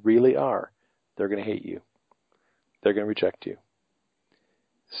who you really are, they're going to hate you. They're going to reject you.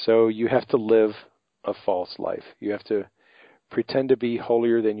 So you have to live a false life. You have to pretend to be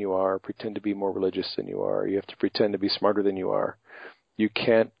holier than you are, pretend to be more religious than you are. You have to pretend to be smarter than you are. You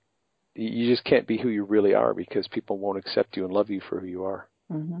just can't be who you really are because people won't accept you and love you for who you are.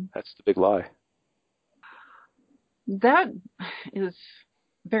 Mm-hmm. That's the big lie. That is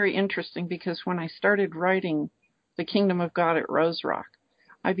very interesting because when I started writing The Kingdom of God at Rose Rock,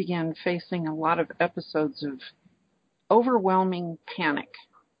 I began facing a lot of episodes of overwhelming panic.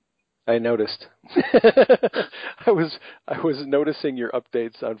 I noticed. I was noticing your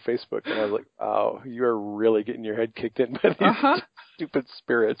updates on Facebook, and I was like, "Wow, you are really getting your head kicked in by these stupid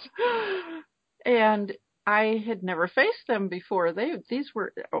spirits." And I had never faced them before. These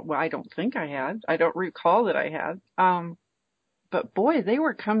were, well, I don't think I had. I don't recall that I had. But boy, they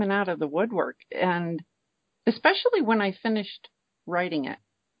were coming out of the woodwork, and especially when I finished writing it.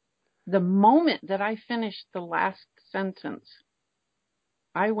 The moment that I finished the last sentence,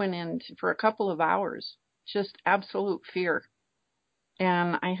 I went in for a couple of hours, just absolute fear.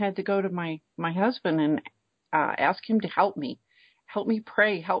 And I had to go to my husband and ask him to help me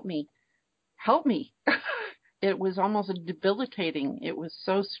pray, help me. It was almost debilitating. It was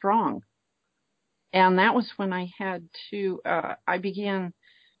so strong. And that was when I had to, I began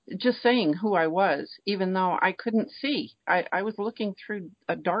just saying who I was, even though I couldn't see. I was looking through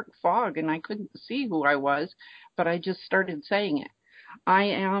a dark fog and I couldn't see who I was, but I just started saying it. I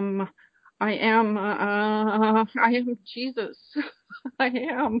am Jesus.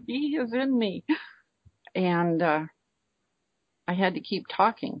 He is in me. And I had to keep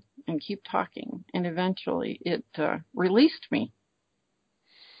talking. And eventually it released me.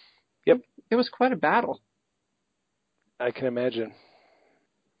 Yep. It was quite a battle. I can imagine.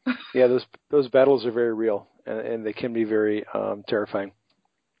 Yeah, those battles are very real, and they can be very terrifying.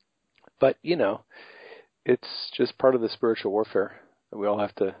 But, it's just part of the spiritual warfare that we all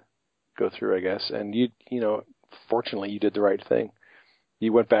have to go through, I guess. And fortunately, you did the right thing.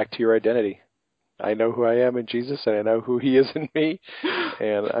 You went back to your identity. I know who I am in Jesus, and I know who He is in me,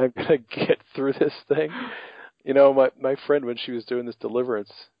 and I'm going to get through this thing. My friend, when she was doing this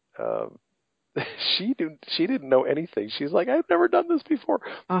deliverance, she didn't know anything. She's like, I've never done this before.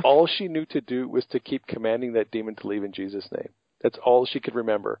 All she knew to do was to keep commanding that demon to leave in Jesus' name. That's all she could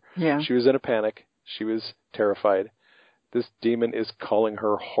remember. Yeah. She was in a panic. She was terrified. This demon is calling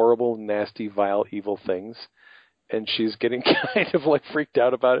her horrible, nasty, vile, evil things, and she's getting kind of like freaked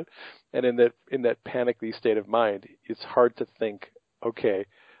out about it. And in that panicky state of mind, it's hard to think, okay,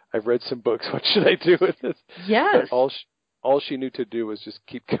 I've read some books. What should I do with this? Yes. But all she knew to do was just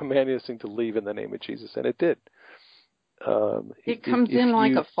keep commanding this thing to leave in the name of Jesus, and it did. It comes in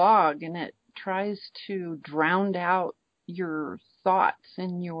like a fog, and it tries to drown out your thoughts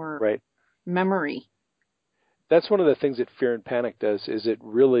and your memory. That's one of the things that fear and panic does, is it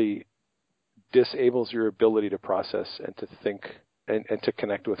really disables your ability to process and to think and to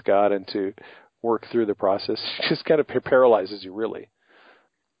connect with God and to work through the process. It just kind of paralyzes you, really.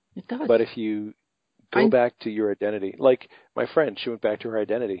 It does. But if you go back to your identity, like my friend, she went back to her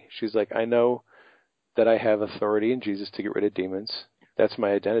identity. She's like, I know that I have authority in Jesus to get rid of demons. That's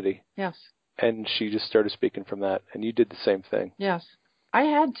my identity. Yes. And she just started speaking from that. And you did the same thing. Yes. I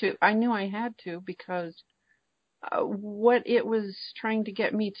had to. I knew I had to, because what it was trying to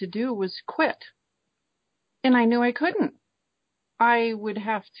get me to do was quit. And I knew I couldn't. I would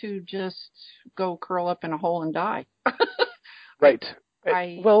have to just go curl up in a hole and die. Right.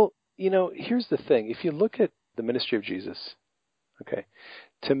 Well, here's the thing. If you look at the ministry of Jesus, okay,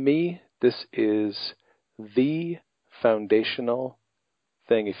 to me, this is the foundational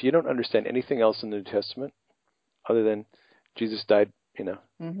thing. If you don't understand anything else in the New Testament other than Jesus died,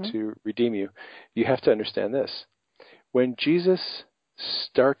 to redeem you, you have to understand this. When Jesus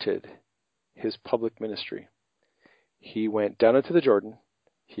started his public ministry, he went down into the Jordan.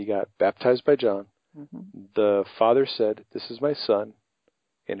 He got baptized by John. The Father said, "This is my Son,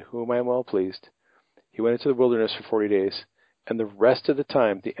 in whom I am well pleased." He went into the wilderness for 40 days, and the rest of the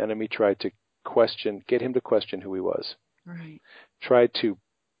time, the enemy tried to get him to question who he was. Right. Tried to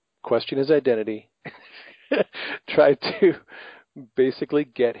question his identity. Tried to basically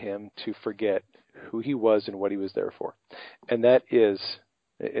get him to forget who he was and what he was there for. And that is,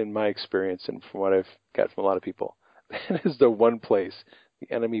 in my experience and from what I've got from a lot of people, that is the one place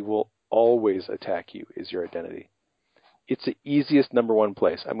the enemy will always attack you, is your identity. It's the easiest number one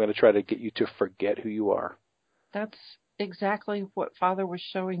place. I'm going to try to get you to forget who you are. That's exactly what Father was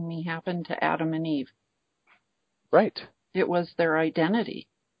showing me happened to Adam and Eve. Right. It was their identity.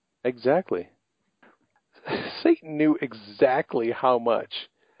 Exactly. Satan knew exactly how much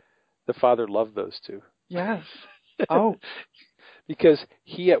the Father loved those two. Yes. Oh. Because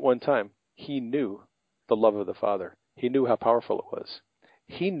he, at one time, he knew the love of the Father. He knew how powerful it was.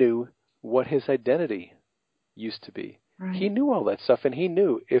 He knew what his identity used to be. Right. He knew all that stuff, and he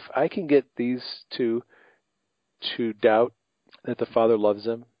knew if I can get these two to doubt that the Father loves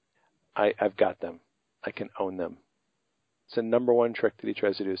them, I've got them. I can own them. It's the number one trick that he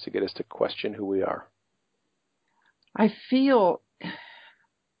tries to do, is to get us to question who we are. I feel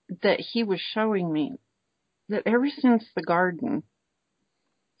that he was showing me that ever since the garden,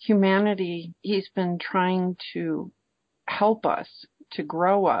 humanity, he's been trying to help us to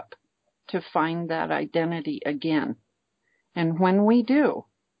grow up, to find that identity again. And when we do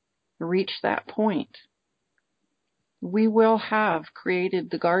reach that point, we will have created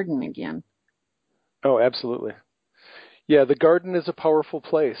the garden again. Oh, absolutely. Yeah, the garden is a powerful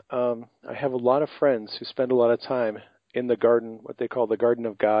place. I have a lot of friends who spend a lot of time in the garden, what they call the garden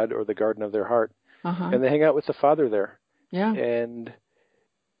of God or the garden of their heart. And they hang out with the Father there. Yeah. And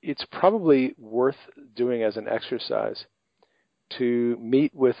it's probably worth doing as an exercise to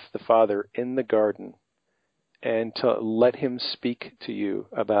meet with the Father in the garden and to let him speak to you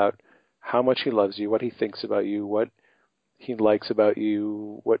about how much he loves you, what he thinks about you, what he likes about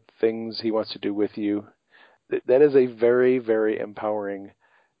you, what things he wants to do with you. That is a very, very empowering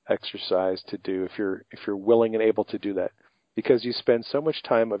exercise to do if you're willing and able to do that, because you spend so much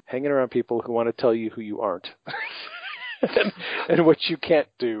time of hanging around people who want to tell you who you aren't and what you can't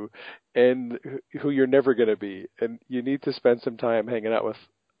do and who you're never going to be. And you need to spend some time hanging out with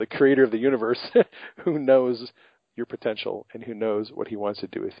the creator of the universe who knows your potential and who knows what he wants to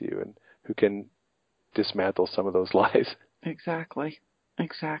do with you and who can dismantle some of those lies. Exactly.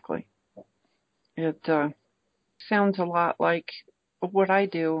 It sounds a lot like what I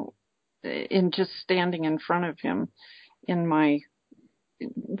do in just standing in front of him in my,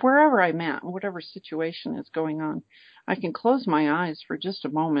 wherever I'm at, whatever situation is going on. I can close my eyes for just a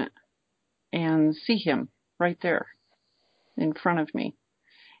moment and see him right there in front of me.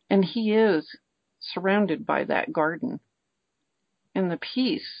 And he is surrounded by that garden. And the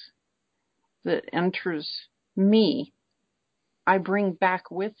peace that enters me, I bring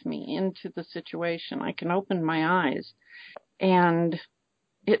back with me into the situation. I can open my eyes and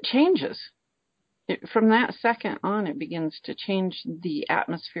it changes. From that second on, it begins to change the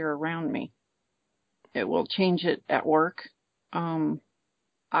atmosphere around me. It will change it at work.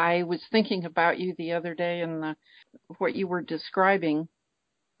 I was thinking about you the other day and what you were describing,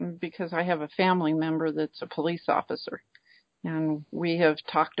 because I have a family member that's a police officer, and we have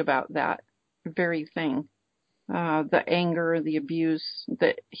talked about that very thing, the anger, the abuse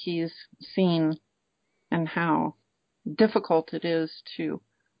that he's seen, and how difficult it is to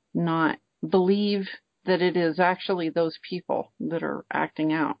not believe that it is actually those people that are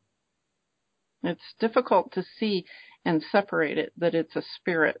acting out. It's difficult to see and separate it, that it's a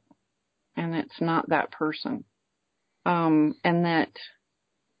spirit and it's not that person. And that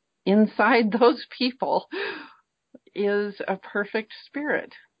inside those people is a perfect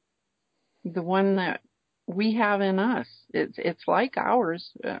spirit, the one that we have in us. It's like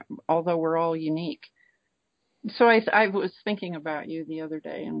ours, although we're all unique. So I was thinking about you the other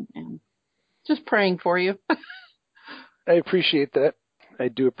day and just praying for you. I appreciate that. I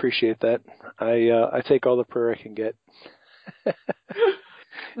do appreciate that. I take all the prayer I can get.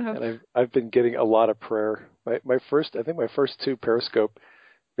 And I've been getting a lot of prayer. My first two Periscope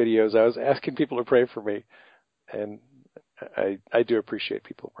videos, I was asking people to pray for me, and I do appreciate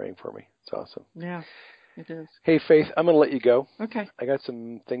people praying for me. It's awesome. Yeah, it is. Hey, Faith, I'm going to let you go. Okay. I got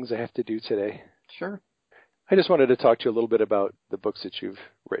some things I have to do today. Sure. I just wanted to talk to you a little bit about the books that you've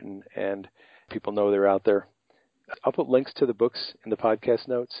written, and people know they're out there. I'll put links to the books in the podcast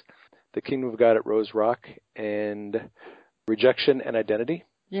notes. The Kingdom of God at Rose Rock and Rejection and Identity.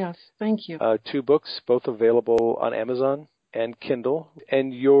 Yes, thank you. 2 books, both available on Amazon and Kindle.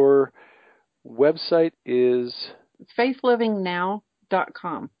 And your website is?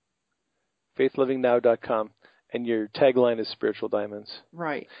 faithlivingnow.com. faithlivingnow.com. And your tagline is Spiritual Diamonds.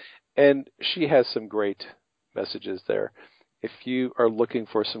 Right. And she has some great messages there. If you are looking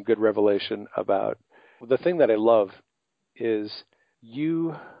for some good revelation about, the thing that I love is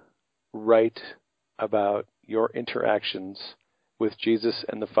you write about your interactions with Jesus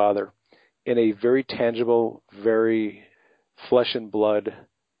and the Father in a very tangible, very flesh and blood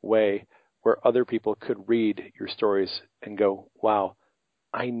way where other people could read your stories and go, wow,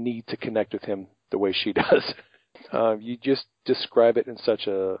 I need to connect with him the way she does. You just describe it in such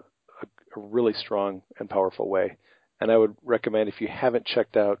a really strong and powerful way. And I would recommend, if you haven't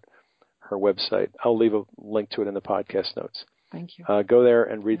checked out her website, I'll leave a link to it in the podcast notes. Thank you. Go there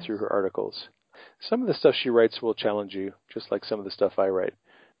and read through her articles. Some of the stuff she writes will challenge you, just like some of the stuff I write.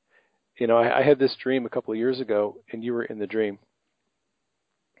 You know, I had this dream a couple of years ago, and you were in the dream.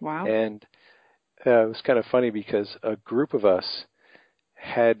 Wow. And it was kind of funny because a group of us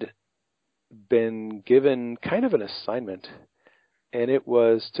had been given kind of an assignment, and it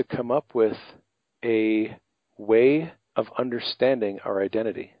was to come up with a way of understanding our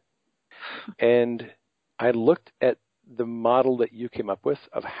identity. And I looked at the model that you came up with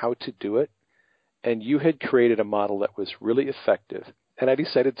of how to do it, and you had created a model that was really effective, and I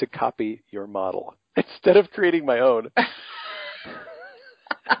decided to copy your model instead of creating my own.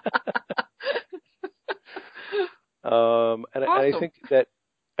 And awesome.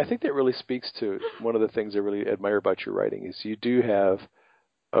 I think that really speaks to one of the things I really admire about your writing is you do have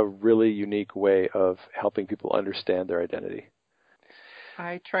a really unique way of helping people understand their identity.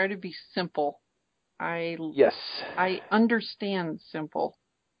 I try to be simple. Yes. I understand simple.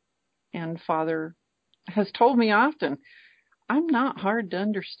 And Father has told me often, I'm not hard to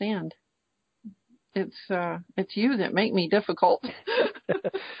understand. It's you that make me difficult.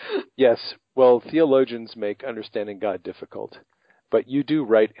 Yes. Well, theologians make understanding God difficult, but you do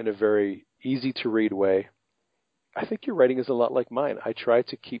write in a very easy to read way. I think your writing is a lot like mine. I try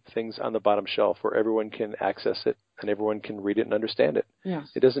to keep things on the bottom shelf where everyone can access it and everyone can read it and understand it. Yes.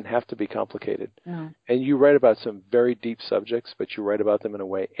 It doesn't have to be complicated. No. And you write about some very deep subjects, but you write about them in a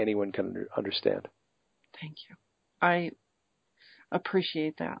way anyone can understand. Thank you. I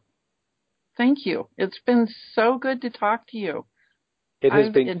appreciate that. Thank you. It's been so good to talk to you. It has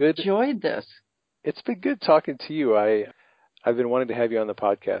been good. I've enjoyed this. It's been good talking to you. I've been wanting to have you on the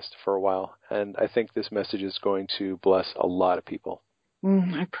podcast for a while, and I think this message is going to bless a lot of people.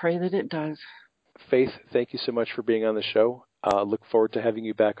 I pray that it does. Faith, thank you so much for being on the show. Look forward to having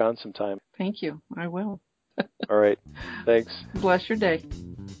you back on sometime. Thank you. I will. All right. Thanks. Bless your day.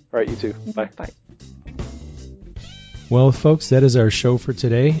 All right, you too. Bye. Bye. Well, folks, that is our show for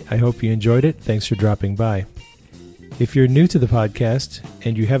today. I hope you enjoyed it. Thanks for dropping by. If you're new to the podcast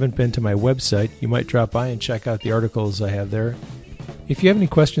and you haven't been to my website, you might drop by and check out the articles I have there. If you have any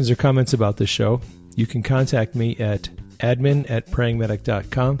questions or comments about the show, you can contact me at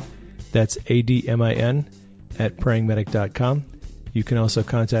admin@prayingmedic.com. That's ADMIN @prayingmedic.com. You can also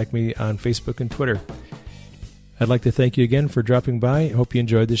contact me on Facebook and Twitter. I'd like to thank you again for dropping by. I hope you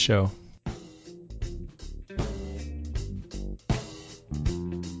enjoyed the show.